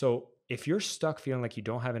 So if you're stuck feeling like you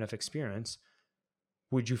don't have enough experience,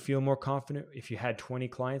 would you feel more confident if you had 20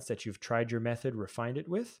 clients that you've tried your method, refined it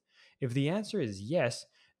with? If the answer is yes,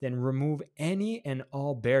 then remove any and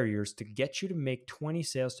all barriers to get you to make 20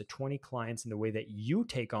 sales to 20 clients in the way that you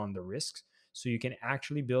take on the risks so you can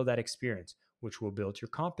actually build that experience, which will build your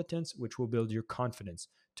competence, which will build your confidence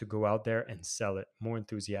to go out there and sell it more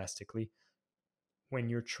enthusiastically when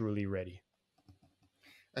you're truly ready.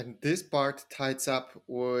 And this part ties up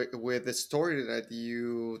with the story that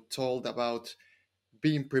you told about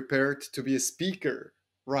being prepared to be a speaker,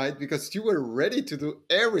 right? Because you were ready to do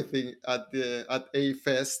everything at A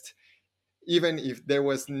Fest, even if they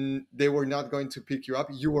were not going to pick you up.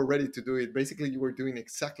 You were ready to do it. Basically, you were doing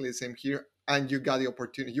exactly the same here, and you got the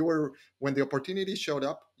opportunity. You were When the opportunity showed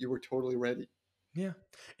up, you were totally ready. Yeah.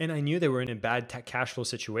 And I knew they were in a bad cash flow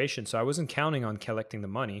situation. So I wasn't counting on collecting the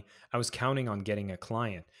money. I was counting on getting a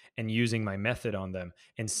client and using my method on them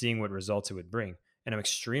and seeing what results it would bring. And I'm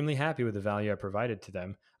extremely happy with the value I provided to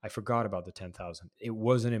them. I forgot about the 10,000. It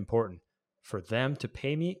wasn't important. For them to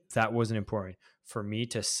pay me, that wasn't important. For me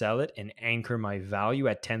to sell it and anchor my value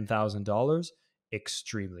at $10,000,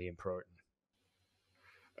 extremely important.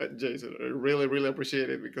 Jason, I really, really appreciate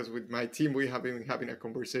it because with my team, we have been having a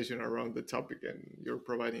conversation around the topic and you're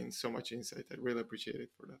providing so much insight. I really appreciate it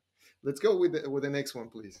for that. Let's go with the next one,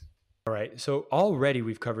 please. All right. So already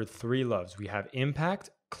we've covered three loves. We have impact,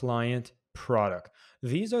 client, product.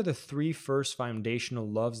 These are the three first foundational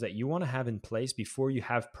loves that you want to have in place before you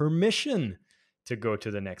have permission to go to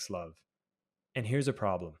the next love. And here's a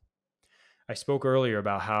problem. I spoke earlier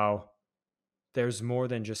about how there's more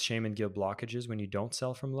than just shame and guilt blockages when you don't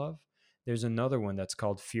sell from love. There's another one that's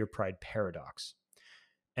called fear pride paradox.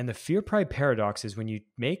 And the fear pride paradox is when you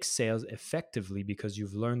make sales effectively because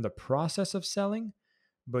you've learned the process of selling,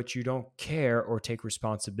 but you don't care or take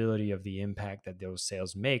responsibility of the impact that those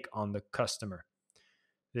sales make on the customer.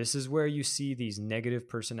 This is where you see these negative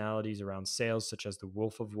personalities around sales, such as the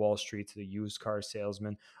Wolf of Wall Street, the used car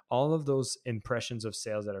salesman, all of those impressions of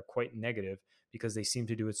sales that are quite negative because they seem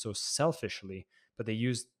to do it so selfishly, but they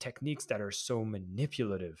use techniques that are so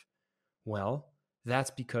manipulative. Well,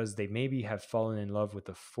 that's because they maybe have fallen in love with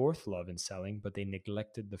the fourth love in selling, but they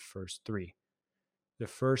neglected the first three. The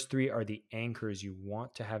first three are the anchors you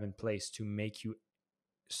want to have in place to make you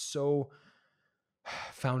so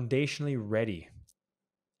foundationally ready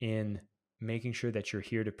in making sure that you're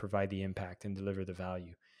here to provide the impact and deliver the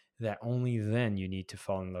value, that only then you need to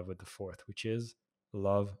fall in love with the fourth, which is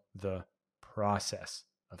love the process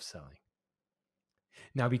of selling.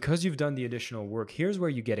 Now, because you've done the additional work, here's where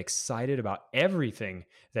you get excited about everything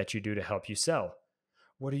that you do to help you sell.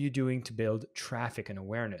 What are you doing to build traffic and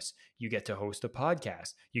awareness? You get to host a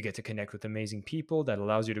podcast. You get to connect with amazing people that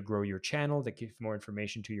allows you to grow your channel, that gives more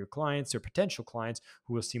information to your clients or potential clients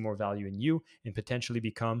who will see more value in you and potentially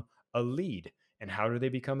become a lead. And how do they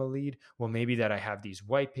become a lead? Well, maybe that I have these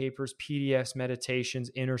white papers, PDFs,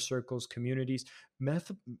 meditations, inner circles, communities,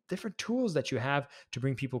 different tools that you have to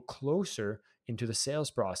bring people closer into the sales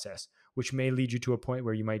process, which may lead you to a point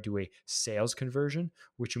where you might do a sales conversion,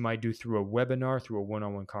 which you might do through a webinar, through a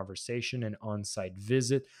one-on-one conversation, an on-site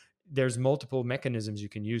visit. There's multiple mechanisms you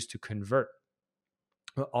can use to convert.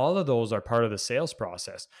 All of those are part of the sales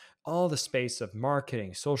process. All the space of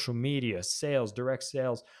marketing, social media, sales, direct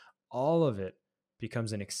sales, all of it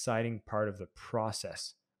becomes an exciting part of the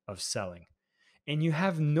process of selling. And you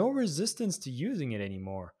have no resistance to using it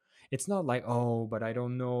anymore. It's not like, oh, but I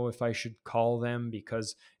don't know if I should call them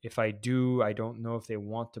because if I do, I don't know if they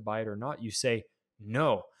want to buy it or not. You say,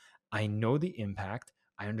 no, I know the impact.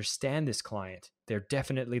 I understand this client. They're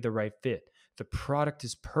definitely the right fit. The product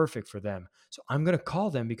is perfect for them. So I'm going to call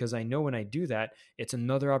them because I know when I do that, it's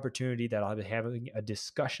another opportunity that I'll be having a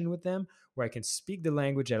discussion with them where I can speak the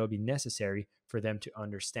language that'll be necessary for them to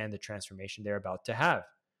understand the transformation they're about to have.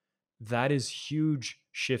 That is huge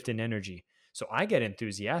shift in energy. So I get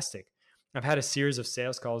enthusiastic. I've had a series of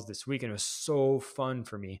sales calls this week and it was so fun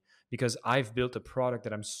for me because I've built a product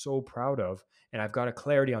that I'm so proud of and I've got a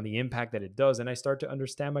clarity on the impact that it does. And I start to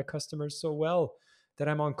understand my customers so well that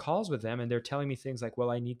I'm on calls with them and they're telling me things like,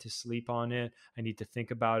 well, I need to sleep on it. I need to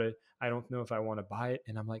think about it. I don't know if I want to buy it.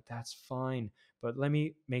 And I'm like, that's fine. But let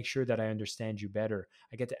me make sure that I understand you better.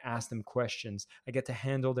 I get to ask them questions. I get to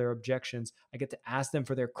handle their objections. I get to ask them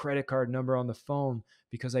for their credit card number on the phone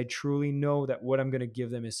because I truly know that what I'm going to give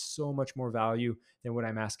them is so much more value than what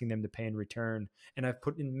I'm asking them to pay in return. And I've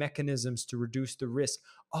put in mechanisms to reduce the risk.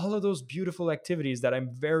 All of those beautiful activities that I'm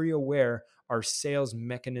very aware are sales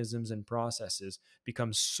mechanisms and processes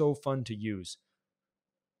become so fun to use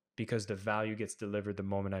because the value gets delivered the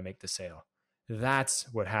moment I make the sale. That's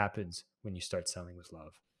what happens when you start selling with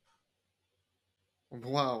love.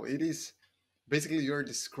 Wow, it is basically you're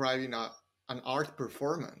describing an art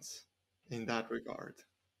performance in that regard.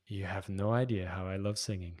 You have no idea how I love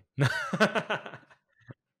singing.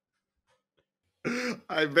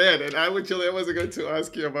 I bet. And I wasn't going to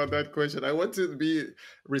ask you about that question. I want to be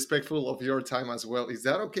respectful of your time as well. Is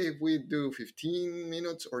that okay if we do 15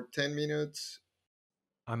 minutes or 10 minutes?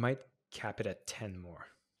 I might cap it at 10 more.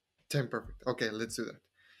 10, perfect. Okay, let's do that.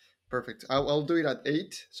 Perfect. I'll do it at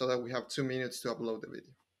 8 so that we have 2 minutes to upload the video.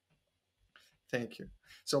 Thank you.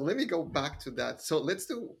 So let me go back to that. So let's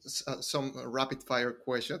do some rapid fire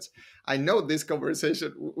questions. I know this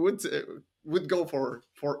conversation would go for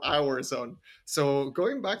hours on. So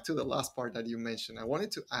going back to the last part that you mentioned, I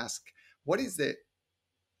wanted to ask, what is the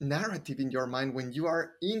narrative in your mind when you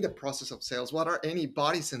are in the process of sales? What are any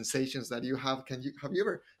body sensations that you have? Have you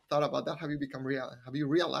ever thought about that? Have you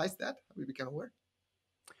realized that? Have you become aware?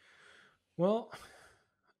 Well,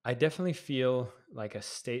 I definitely feel like a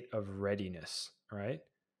state of readiness, right?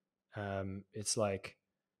 It's like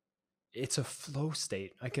it's a flow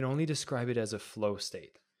state. I can only describe it as a flow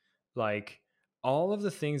state. Like all of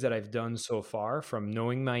the things that I've done so far, from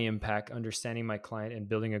knowing my impact, understanding my client, and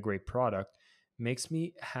building a great product, makes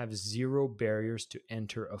me have zero barriers to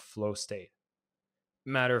enter a flow state.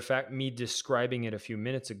 Matter of fact, me describing it a few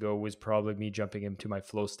minutes ago was probably me jumping into my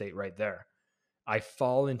flow state right there. I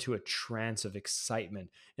fall into a trance of excitement.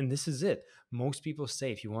 And this is it. Most people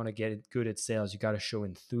say if you want to get good at sales, you got to show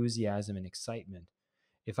enthusiasm and excitement.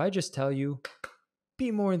 If I just tell you, be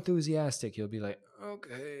more enthusiastic, you'll be like,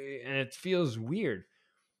 okay. And it feels weird.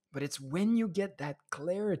 But it's when you get that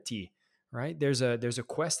clarity, right? There's a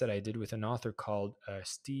quest that I did with an author called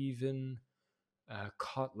Stephen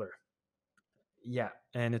Kotler. Yeah,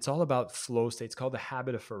 and it's all about flow state. It's called the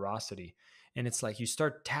habit of ferocity, and it's like you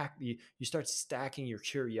start stacking your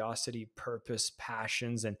curiosity, purpose,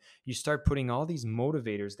 passions, and you start putting all these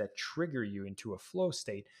motivators that trigger you into a flow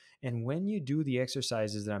state. And when you do the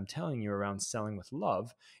exercises that I'm telling you around selling with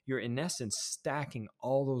love, you're in essence stacking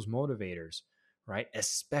all those motivators, right?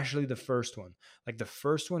 Especially the first one. Like the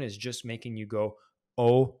first one is just making you go,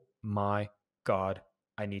 "Oh my God,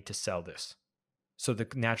 I need to sell this." So the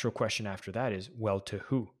natural question after that is, well, to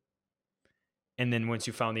who? And then once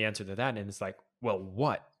you found the answer to that, and it's like, well,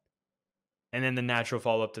 what? And then the natural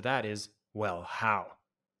follow up to that is, well, how?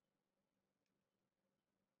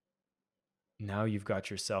 Now you've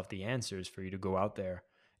got yourself the answers for you to go out there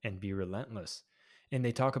and be relentless. And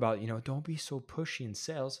they talk about, don't be so pushy in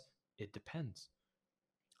sales. It depends.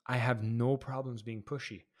 I have no problems being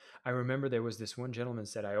pushy. I remember there was this one gentleman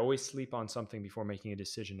said, I always sleep on something before making a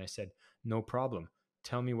decision. I said, no problem.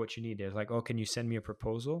 Tell me what you need. They're like, oh, can you send me a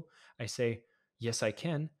proposal? I say, yes, I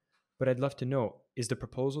can. But I'd love to know, is the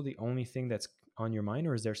proposal the only thing that's on your mind,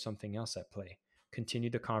 or is there something else at play? Continue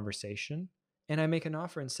the conversation. And I make an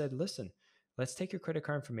offer and said, listen, let's take your credit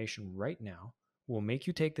card information right now. We'll make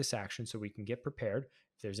you take this action so we can get prepared.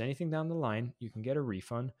 If there's anything down the line, you can get a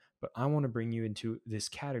refund. But I want to bring you into this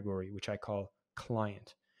category, which I call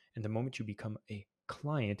client. And the moment you become a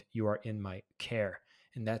client, you are in my care.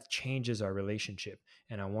 And that changes our relationship.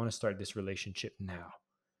 And I want to start this relationship now.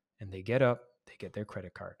 And they get up, they get their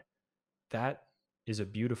credit card. That is a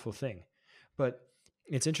beautiful thing. But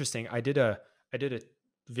it's interesting. I did a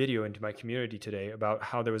video into my community today about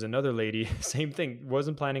how there was another lady, same thing,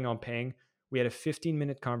 wasn't planning on paying. We had a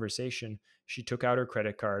 15-minute conversation. She took out her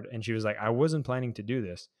credit card and she was like, I wasn't planning to do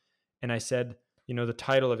this. And I said, the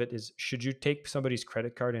title of it is, should you take somebody's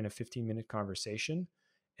credit card in a 15-minute conversation?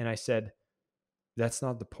 And I said, that's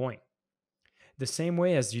not the point. The same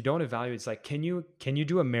way as you don't evaluate, it's like, can you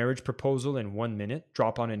do a marriage proposal in 1 minute,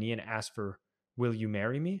 drop on a knee and ask for, will you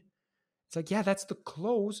marry me? It's like, yeah, that's the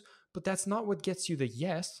close, but that's not what gets you the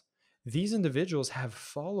yes. These individuals have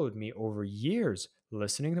followed me over years,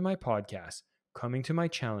 listening to my podcast, coming to my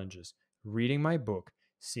challenges, reading my book,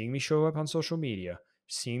 seeing me show up on social media,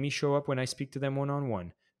 seeing me show up when I speak to them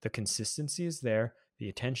one-on-one. The consistency is there. The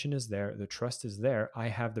attention is there. The trust is there. I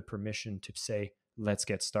have the permission to say, let's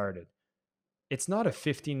get started. It's not a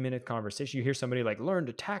 15-minute conversation. You hear somebody like, learn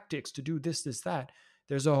the tactics to do this, that.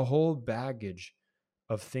 There's a whole baggage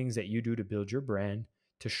of things that you do to build your brand,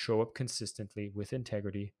 to show up consistently with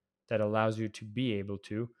integrity, that allows you to be able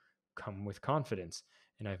to come with confidence.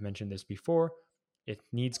 And I've mentioned this before, it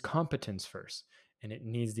needs competence first, and it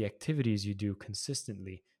needs the activities you do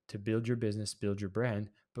consistently to build your business, build your brand,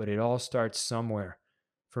 but it all starts somewhere.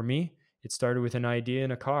 For me, it started with an idea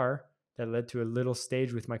in a car that led to a little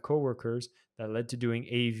stage with my coworkers, that led to doing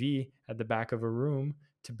AV at the back of a room,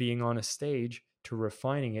 to being on a stage, to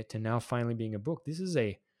refining it, to now finally being a book. This is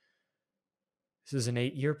an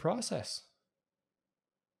 8-year process.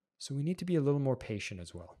 So we need to be a little more patient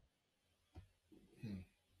as well.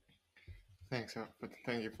 Thanks,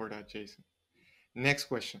 thank you for that, Jason. Next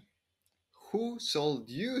question. Who sold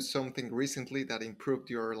you something recently that improved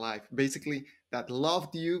your life? Basically, that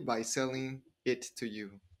loved you by selling it to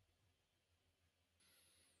you.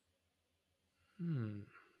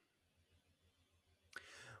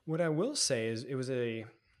 What I will say is it was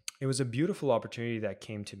a beautiful opportunity that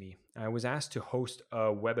came to me. I was asked to host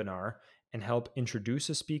a webinar and help introduce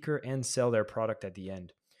a speaker and sell their product at the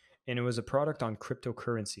end. And it was a product on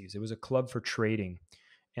cryptocurrencies. It was a club for trading.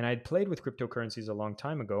 And I'd played with cryptocurrencies a long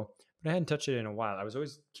time ago, but I hadn't touched it in a while. I was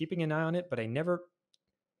always keeping an eye on it, but I never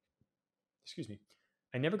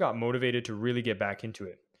got motivated to really get back into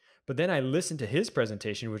it. But then I listened to his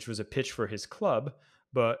presentation, which was a pitch for his club,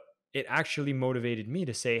 but it actually motivated me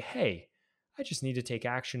to say, hey, I just need to take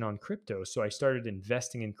action on crypto. So I started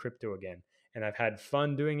investing in crypto again, and I've had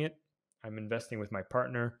fun doing it. I'm investing with my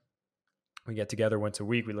partner. We get together once a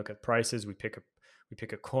week. We look at prices. We pick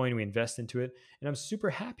a coin. We invest into it, and I'm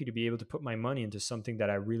super happy to be able to put my money into something that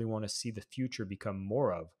I really want to see the future become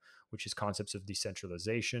more of, which is concepts of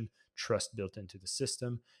decentralization, trust built into the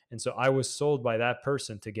system. And so I was sold by that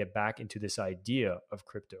person to get back into this idea of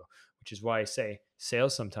crypto, which is why I say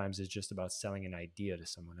sales sometimes is just about selling an idea to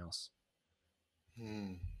someone else.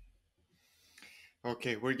 Hmm.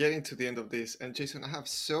 Okay, we're getting to the end of this, and Jason, I have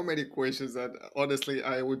so many questions that honestly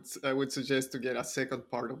I would suggest to get a second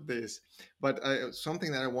part of this. But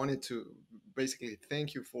something that I wanted to basically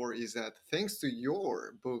thank you for is that thanks to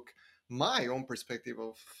your book, my own perspective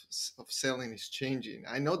of selling is changing.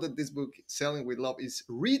 I know that this book, Selling with Love, is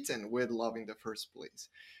written with love in the first place,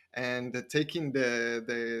 and taking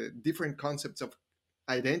the different concepts of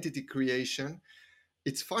identity creation.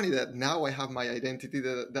 It's funny that now I have my identity,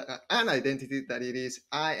 an identity that it is,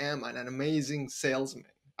 I am an amazing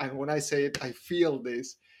salesman. And when I say it, I feel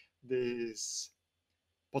this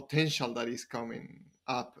potential that is coming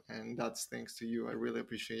up, and that's thanks to you. I really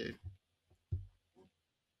appreciate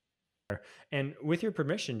it. And with your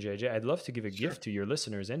permission, JJ, I'd love to give a Sure, gift to your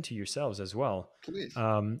listeners and to yourselves as well. please.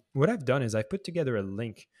 What I've done is I put together a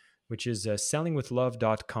link, which is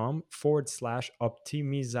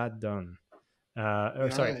sellingwithlove.com/optimizadon.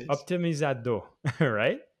 Sorry, Nice. optimizado,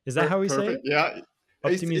 right? Is that how we say Perfect. it? Yeah,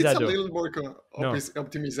 it's a Optimizado. little more No,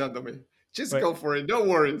 optimizando. Just wait. go for it. No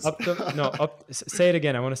worries. Say it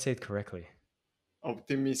again. I want to say it correctly.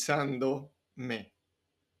 Optimizando me.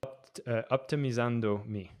 Optimizando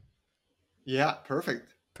me. Yeah,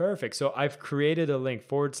 perfect. Perfect. So I've created a link /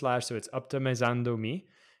 so it's optimizando me.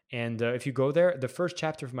 And if you go there, the first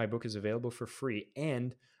chapter of my book is available for free.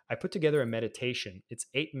 And I put together a meditation. It's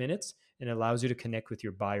 8 minutes and allows you to connect with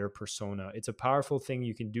your buyer persona. It's a powerful thing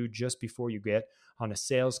you can do just before you get on a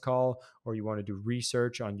sales call, or you want to do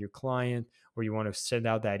research on your client, or you want to send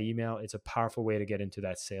out that email. It's a powerful way to get into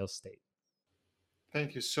that sales state.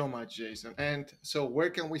 Thank you so much, Jason. And so,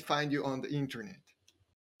 where can we find you on the internet?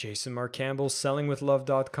 Jason Mark Campbell,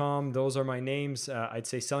 sellingwithlove.com. Those are my names. I'd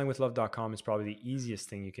say sellingwithlove.com is probably the easiest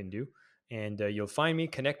thing you can do. And you'll find me,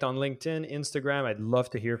 connect on LinkedIn, Instagram. I'd love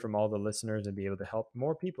to hear from all the listeners and be able to help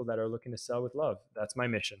more people that are looking to sell with love. That's my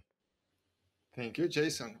mission. Thank you,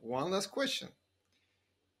 Jason. One last question.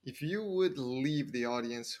 If you would leave the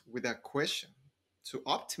audience with a question to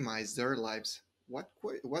optimize their lives, what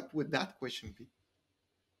would that question be?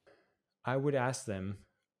 I would ask them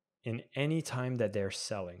in any time that they're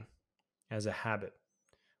selling as a habit,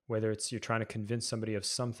 whether it's you're trying to convince somebody of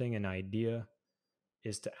something, an idea,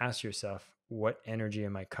 is to ask yourself, what energy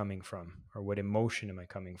am I coming from? Or what emotion am I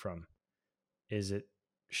coming from? Is it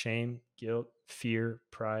shame, guilt, fear,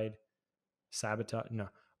 pride, sabotage? No.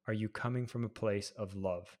 Are you coming from a place of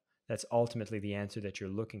love? That's ultimately the answer that you're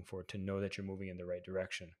looking for to know that you're moving in the right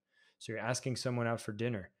direction. So you're asking someone out for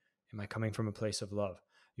dinner. Am I coming from a place of love?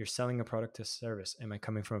 You're selling a product or service. Am I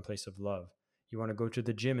coming from a place of love? You want to go to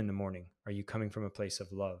the gym in the morning. Are you coming from a place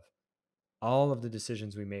of love? All of the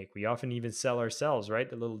decisions we make, we often even sell ourselves, right?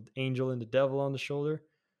 The little angel and the devil on the shoulder.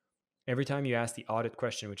 Every time you ask the audit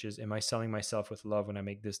question, which is, am I selling myself with love when I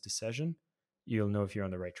make this decision? You'll know if you're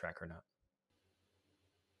on the right track or not.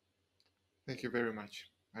 Thank you very much.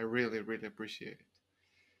 I really, really appreciate it.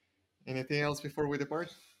 Anything else before we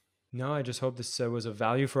depart? No, I just hope this was of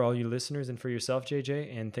value for all you listeners and for yourself,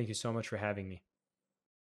 JJ. And thank you so much for having me.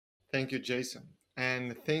 Thank you, Jason.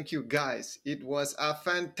 And thank you, guys. It was a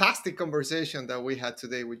fantastic conversation that we had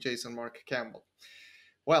today with Jason Mark Campbell.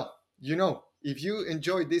 Well, if you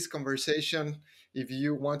enjoyed this conversation, if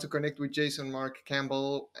you want to connect with Jason Mark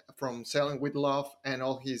Campbell from Selling with Love and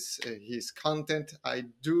all his content, I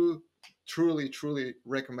do truly, truly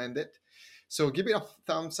recommend it. So give it a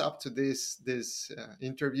thumbs up to this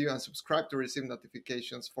interview and subscribe to receive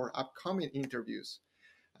notifications for upcoming interviews.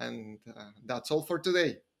 And that's all for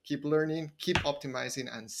today. Keep learning, keep optimizing,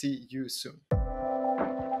 and see you soon.